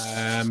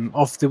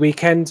of the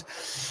weekend.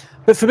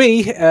 But for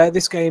me,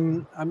 this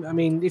game, I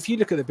mean, if you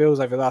look at the Bills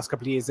over the last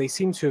couple of years, they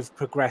seem to have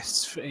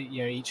progressed.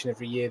 Each and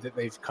every year that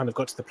they've kind of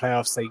got to the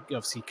playoffs. They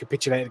obviously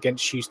capitulated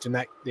against Houston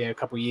a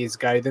couple of years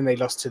ago. Then they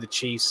lost to the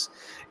Chiefs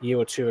a year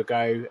or two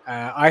ago.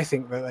 I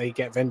think that they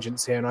get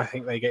vengeance here, and I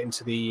think they get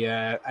into the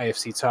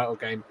AFC title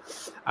game.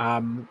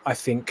 I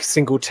think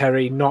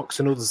Singletary, Knox,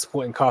 and all the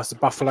supporting cast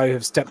of Buffalo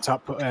have stepped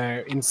up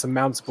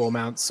insurmountable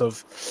amounts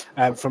of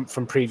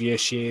from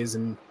previous years,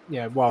 and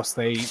whilst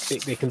they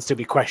can still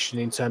be questioned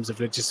in terms of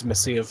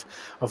legitimacy of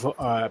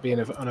being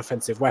an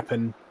offensive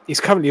weapon, it's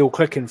currently all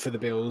clicking for the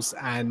Bills,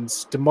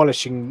 and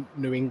demolishing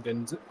New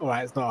England. All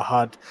right, it's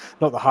not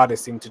the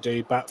hardest thing to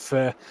do, but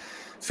for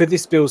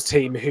this Bills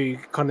team who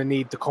kind of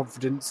need the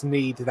confidence,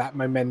 need that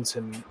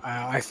momentum,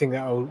 I think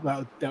that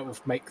will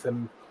make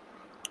them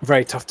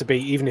very tough to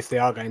beat, even if they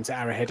are going to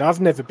Arrowhead. I've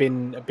never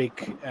been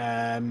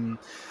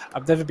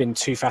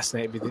too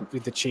fascinated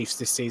with the Chiefs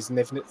this season.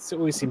 They've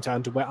always seemed to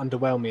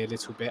underwhelm me a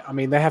little bit. I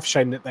mean, they have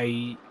shown that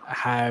they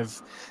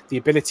have the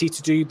ability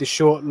to do the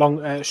short,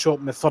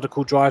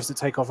 methodical drives that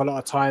take off a lot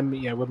of time.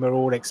 When we're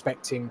all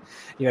expecting,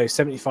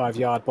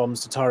 75-yard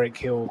bombs to Tyreek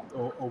Hill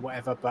or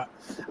whatever. But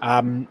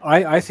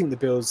I think the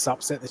Bills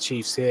upset the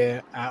Chiefs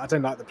here. I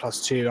don't like the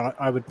 +2.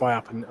 I would buy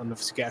up and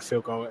obviously get a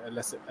field goal at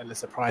a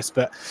lesser price.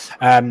 But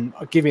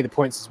give me the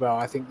points as well.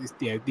 I think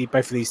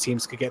both of these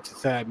teams could get to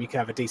third. You could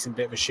have a decent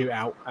bit of a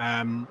shootout.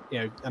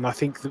 And I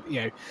think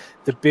that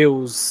the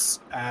Bills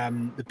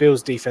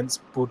defense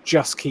will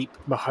just keep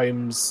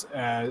Mahomes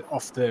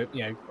off the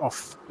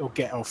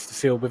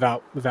field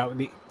without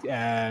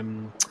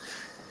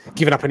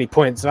giving up any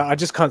points. I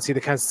just can't see the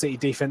Kansas City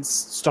defense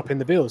stopping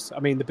the Bills. I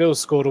mean, the Bills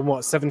scored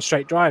on 7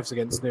 straight drives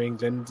against New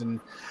England,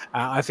 and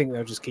I think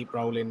they'll just keep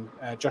rolling.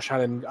 Josh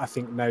Allen, I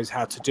think, knows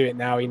how to do it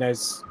now. He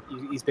knows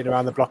he's been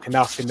around the block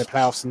enough in the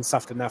playoffs and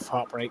suffered enough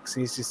heartbreaks.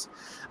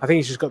 I think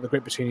he's just got the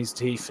grip between his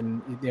teeth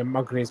and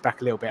mugging his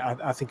back a little bit.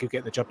 I think he'll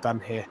get the job done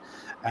here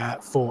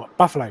for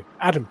Buffalo.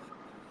 Adam.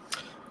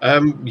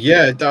 I'm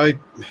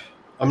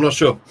not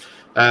sure.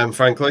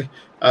 Frankly,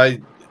 I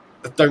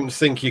don't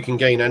think you can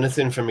gain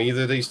anything from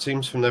either of these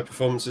teams from their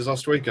performances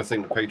last week. I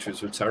think the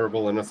Patriots were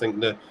terrible, and I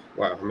think the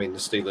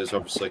Steelers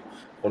obviously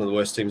one of the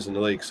worst teams in the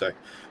league. So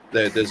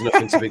there's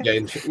nothing to be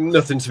gained.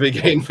 Nothing to be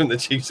gained from the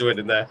Chiefs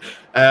winning there.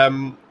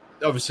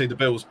 Obviously, the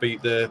Bills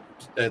beat the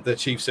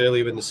Chiefs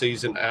earlier in the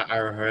season at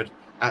Arrowhead,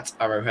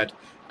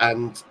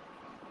 and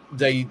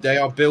they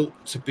are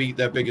built to beat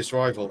their biggest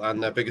rival,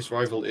 and their biggest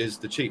rival is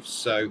the Chiefs.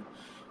 So,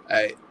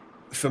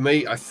 for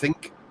me, I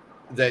think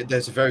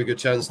there's a very good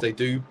chance they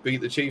do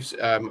beat the Chiefs.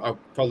 I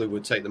probably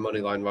would take the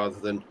money line rather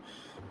than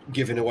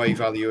giving away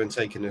value and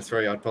taking the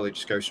 3. I'd probably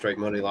just go straight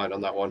money line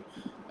on that one.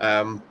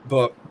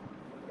 But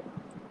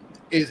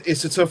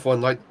it's a tough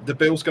one. Like, the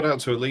Bills got out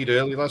to a lead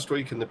early last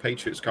week, and the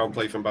Patriots can't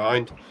play from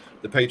behind.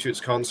 The Patriots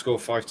can't score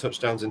 5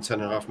 touchdowns in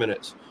 10.5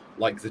 minutes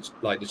like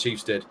the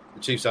Chiefs did. The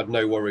Chiefs had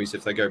no worries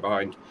if they go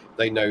behind.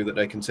 They know that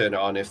they can turn it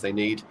on if they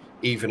need,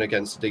 even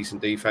against a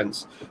decent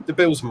defense. The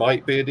Bills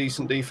might be a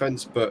decent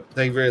defense, but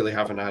they really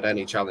haven't had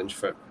any challenge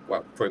for,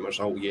 pretty much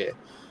the whole year,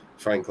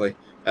 frankly.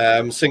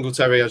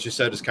 Singletary, as you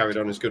said, has carried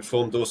on his good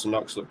form. Dawson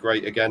Knox looked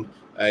great again.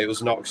 It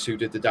was Knox who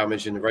did the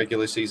damage in the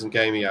regular season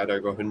game. He had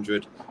over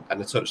 100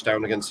 and a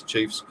touchdown against the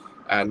Chiefs,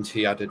 and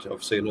he added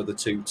obviously another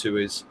 2 to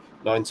his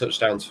 9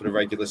 touchdowns for the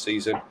regular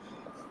season.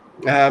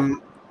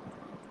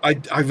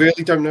 I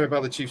really don't know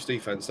about the Chiefs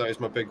defense. That is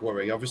my big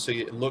worry.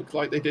 Obviously, it looked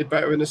like they did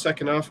better in the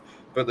second half,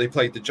 but they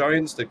played the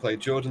Giants, they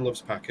played Jordan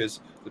Love's Packers,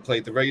 they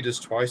played the Raiders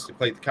twice, they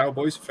played the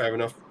Cowboys, fair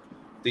enough,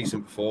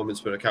 decent performance,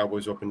 but the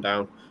Cowboys were up and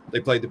down. They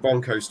played the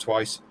Broncos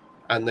twice,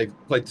 and they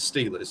played the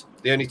Steelers.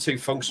 The only 2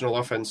 functional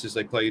offenses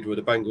they played were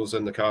the Bengals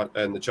and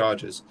the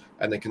Chargers,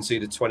 and they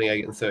conceded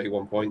 28 and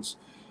 31 points.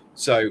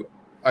 So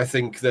I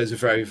think there's a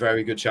very,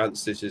 very good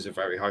chance this is a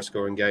very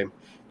high-scoring game.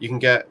 You can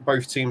get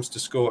both teams to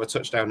score a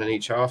touchdown in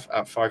each half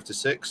at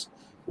 5-6,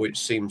 which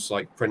seems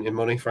like printing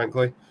money,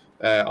 frankly,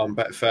 on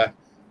Betfair.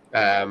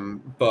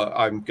 But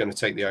I'm going to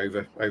take the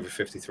over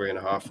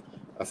 53.5.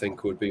 I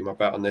think would be my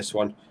bet on this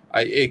one.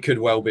 It could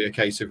well be a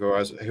case of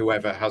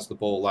whoever has the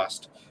ball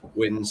last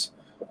wins.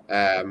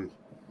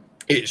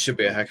 It should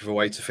be a heck of a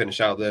way to finish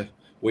out the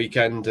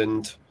weekend,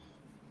 and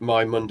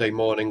my Monday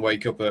morning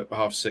wake up at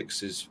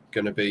 6:30 is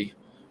going to be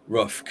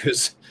rough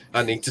because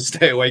I need to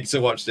stay awake to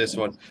watch this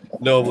one.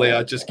 Normally,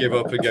 I just give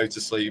up and go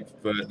to sleep,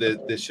 but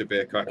this should be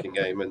a cracking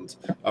game. And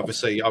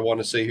obviously, I want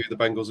to see who the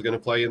Bengals are going to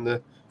play in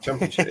the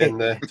championship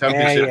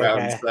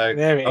round. So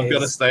I've got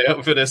to stay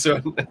up for this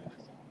one.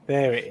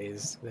 There it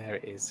is.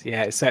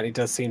 Yeah, it certainly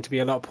does seem to be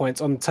a lot of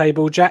points on the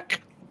table,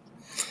 Jack.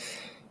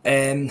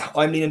 I'm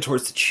leaning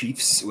towards the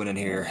Chiefs winning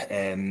here.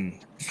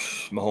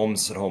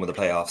 Mahomes at home in the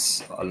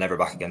playoffs. I'll never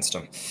back against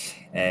him.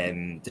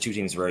 The two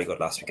teams were very good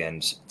last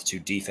weekend. The two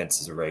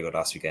defenses were very good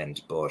last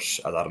weekend. But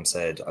as Adam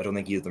said, I don't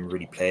think either of them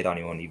really played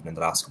anyone even in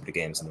the last couple of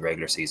games in the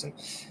regular season.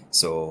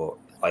 So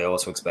I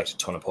also expect a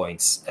ton of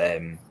points.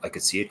 I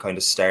could see it kind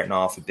of starting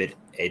off a bit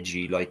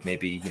edgy, like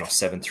maybe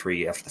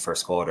 7-3 after the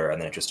first quarter,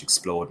 and then it just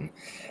exploding.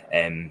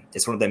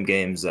 It's one of them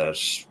games that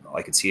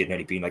I could see it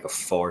nearly being like a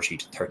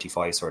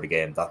 40-35 sort of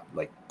game. That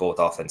like both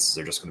offenses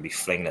are just going to be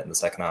flinging it in the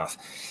second half.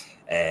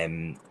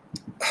 I'm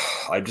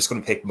just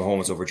going to pick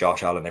Mahomes over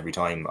Josh Allen every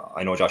time.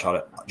 I know Josh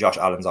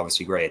Allen's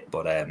obviously great,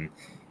 but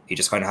he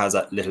just kind of has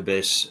that little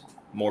bit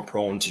more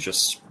prone to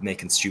just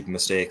making stupid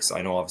mistakes.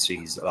 I know obviously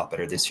he's a lot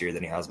better this year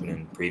than he has been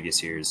in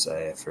previous years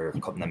for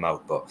cutting them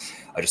out, but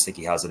I just think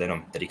he has it in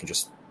him that he can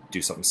just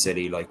do something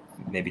silly, like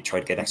maybe try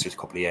to get an extra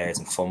couple of yards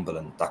and fumble,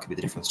 and that could be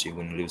the difference to you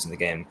winning and losing the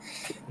game.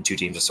 And two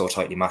teams are so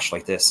tightly matched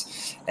like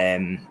this.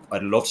 I'd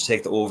love to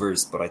take the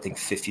overs, but I think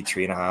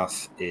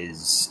 53.5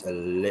 is a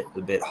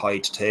little bit high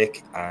to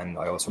take. And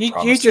I also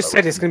you just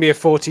said it's going to be a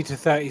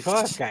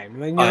 40-35 game.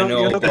 I mean,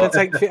 you're not going to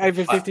take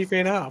over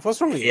 53.5.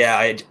 What's wrong with you?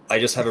 Yeah, I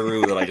just have a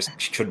rule that I just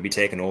shouldn't be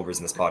taking overs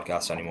in this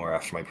podcast anymore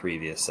after my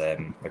previous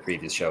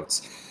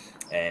shouts.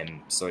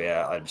 So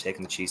yeah, I'm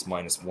taking the Chiefs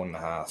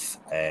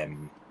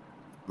 -1.5.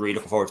 Really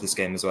looking forward to this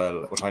game as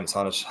well. What time it's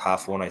on it?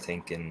 1:30, I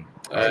think.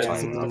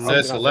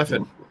 It's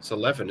 11. It's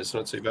 11. It's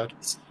not too bad.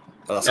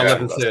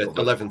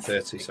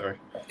 11:30. Sorry.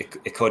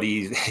 It could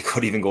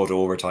even go to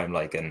overtime,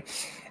 and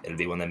it'll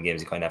be one of them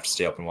games you kind of have to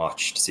stay up and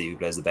watch to see who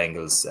plays the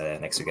Bengals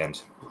next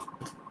weekend.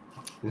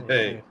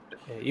 Hey.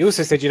 You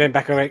also said you don't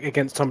back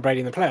against Tom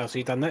Brady in the playoffs, so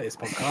you've done that this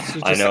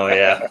podcast. I know,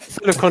 yeah.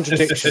 Full of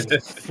contradiction.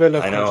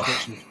 I know.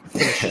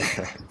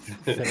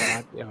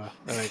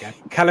 There we go.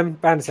 Callum,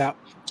 bounce out.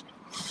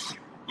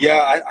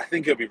 Yeah, I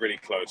think it'll be really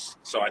close.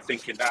 So I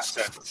think in that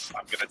sense,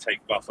 I'm going to take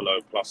Buffalo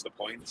plus the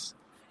points.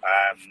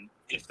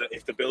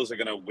 If the Bills are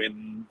going to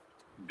win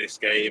this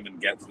game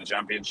and get to the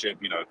championship,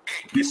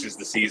 this is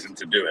the season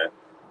to do it.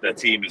 Their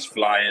team is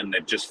flying.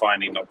 They've just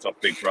finally knocked off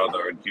Big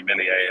Brother and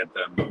humiliated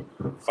them.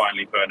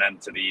 Finally put an end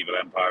to the evil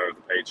empire of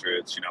the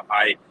Patriots.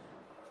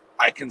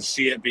 I can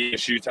see it being a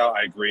shootout.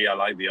 I agree. I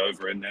like the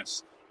over in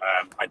this.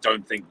 I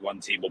don't think one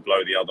team will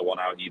blow the other one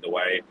out either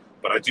way.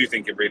 But I do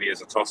think it really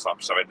is a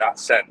toss-up. So in that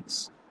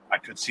sense, I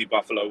could see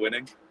Buffalo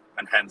winning,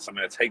 and hence I'm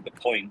going to take the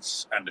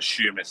points and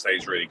assume it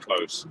stays really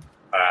close.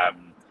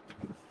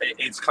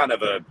 It's kind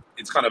of a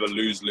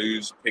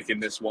lose-lose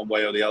picking this one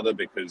way or the other,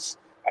 because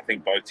I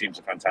think both teams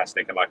are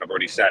fantastic. And like I've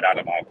already said,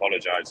 Adam, I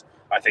apologize.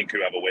 I think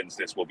whoever wins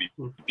this will be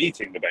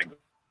beating the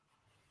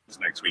Bengals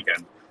next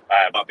weekend.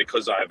 But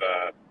because I've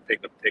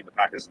picked the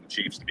Packers and the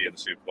Chiefs to be in the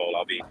Super Bowl,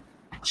 I'll be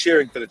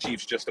cheering for the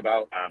Chiefs just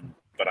about.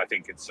 But I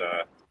think it's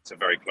a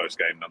very close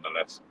game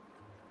nonetheless.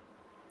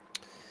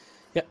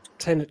 Yep,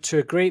 tend to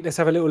agree. Let's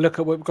have a little look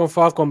at what we've gone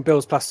for. I've gone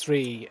Bills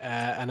 +3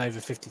 and over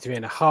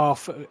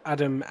 53.5.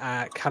 Adam,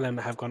 Callum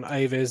have gone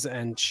overs,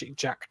 and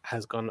Jack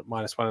has gone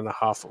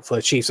 -1.5 for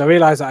the Chiefs. I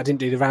realised that I didn't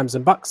do the Rams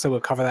and Bucks, so we'll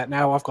cover that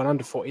now. I've gone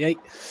under 48.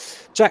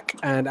 Jack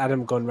and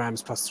Adam gone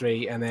Rams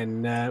 +3, and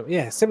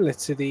then similar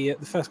to the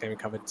first game we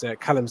covered,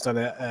 Callum's done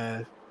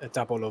a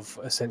double of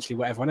essentially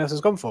what everyone else has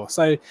gone for.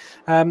 So,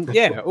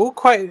 all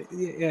quite,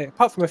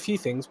 apart from a few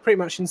things, pretty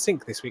much in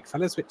sync this week,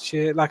 fellas, which,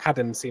 like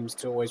Adam seems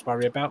to always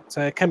worry about,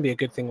 can be a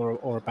good thing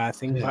or a bad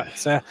thing. Yeah.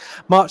 But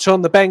march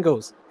on, the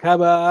Bengals.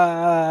 Come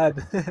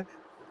on.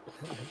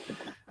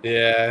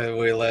 Yeah,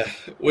 we'll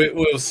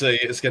see.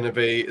 It's going to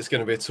be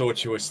a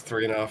tortuous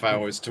 3.5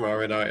 hours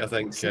tomorrow night, I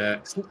think.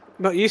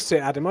 Not used to it,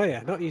 Adam, are you?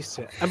 Not used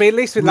to it. I mean, at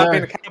least with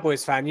being a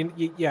Cowboys fan,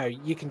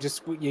 you can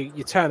just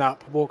you turn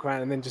up, walk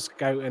around, and then just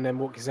go and then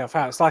walk yourself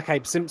out. It's like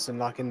Abe Simpson,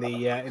 like in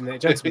the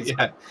Gentleman's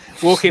Club.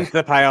 Walk into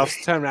the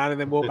playoffs, turn around,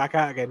 and then walk back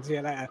out again. See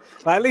you later.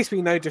 Like, at least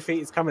we know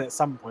defeat is coming at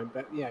some point.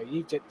 But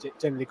you've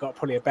generally got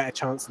probably a better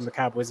chance than the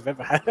Cowboys have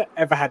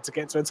ever had to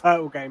get to a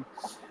title game.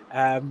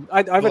 I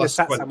read a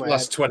stat somewhere.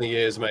 Last 20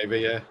 years, maybe,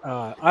 yeah.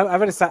 I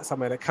read a stat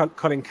somewhere that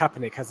Colin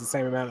Kaepernick has the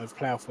same amount of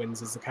playoff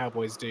wins as the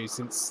Cowboys do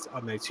since, I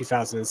don't know,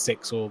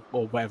 2006 or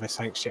whatever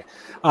shit.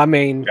 I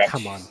mean,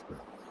 come on.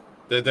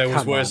 There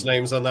was worse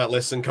names on that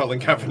list than Colin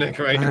Kaepernick,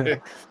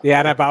 right?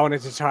 Yeah, no, but I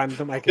wanted to try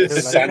and make it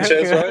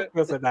Sanchez,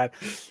 right?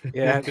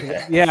 Yeah,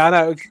 I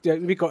know.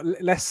 We've got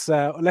less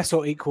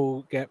or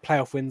equal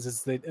playoff wins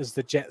as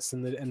the Jets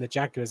and the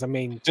Jaguars. I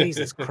mean,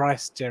 Jesus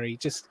Christ, Jerry,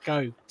 just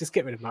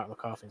get rid of Mike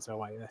McCarthy and so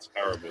away. That's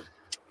terrible.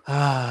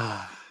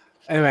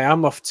 Anyway,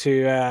 I'm off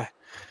to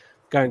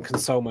go and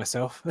console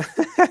myself.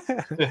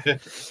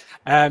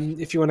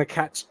 If you want to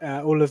catch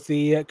all of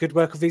the good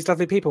work of these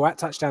lovely people at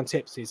Touchdown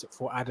Tips, is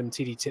for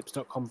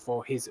AdamTDTips.com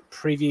for his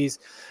previews.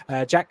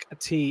 Jack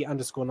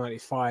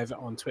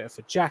T_95 on Twitter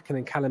for Jack, and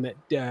then Callum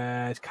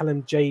at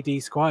Callum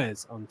JD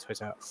Squires on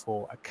Twitter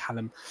for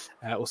Callum.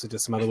 Also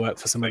does some other work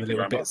for some other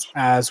little bits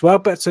as well.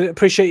 But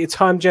appreciate your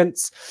time,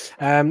 gents.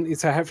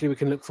 So hopefully we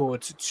can look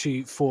forward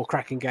to 4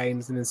 cracking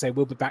games, and then say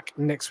we'll be back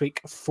next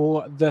week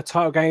for the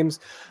title games.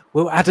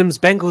 Will Adam's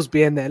Bengals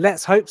be in there?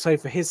 Let's hope so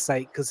for his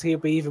sake, because he'll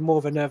be even more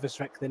of a nervous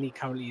wreck than he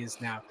currently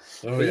is now.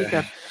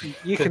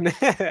 You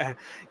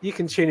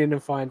can tune in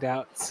and find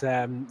out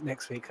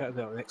next week,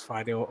 next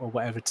Friday or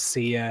whatever, to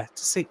see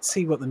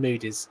what the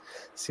mood is.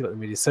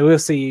 So we'll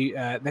see you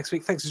next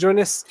week. Thanks for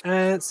joining us,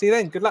 and see you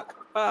then. Good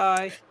luck.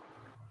 Bye.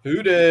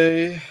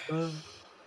 Hooday. Bye.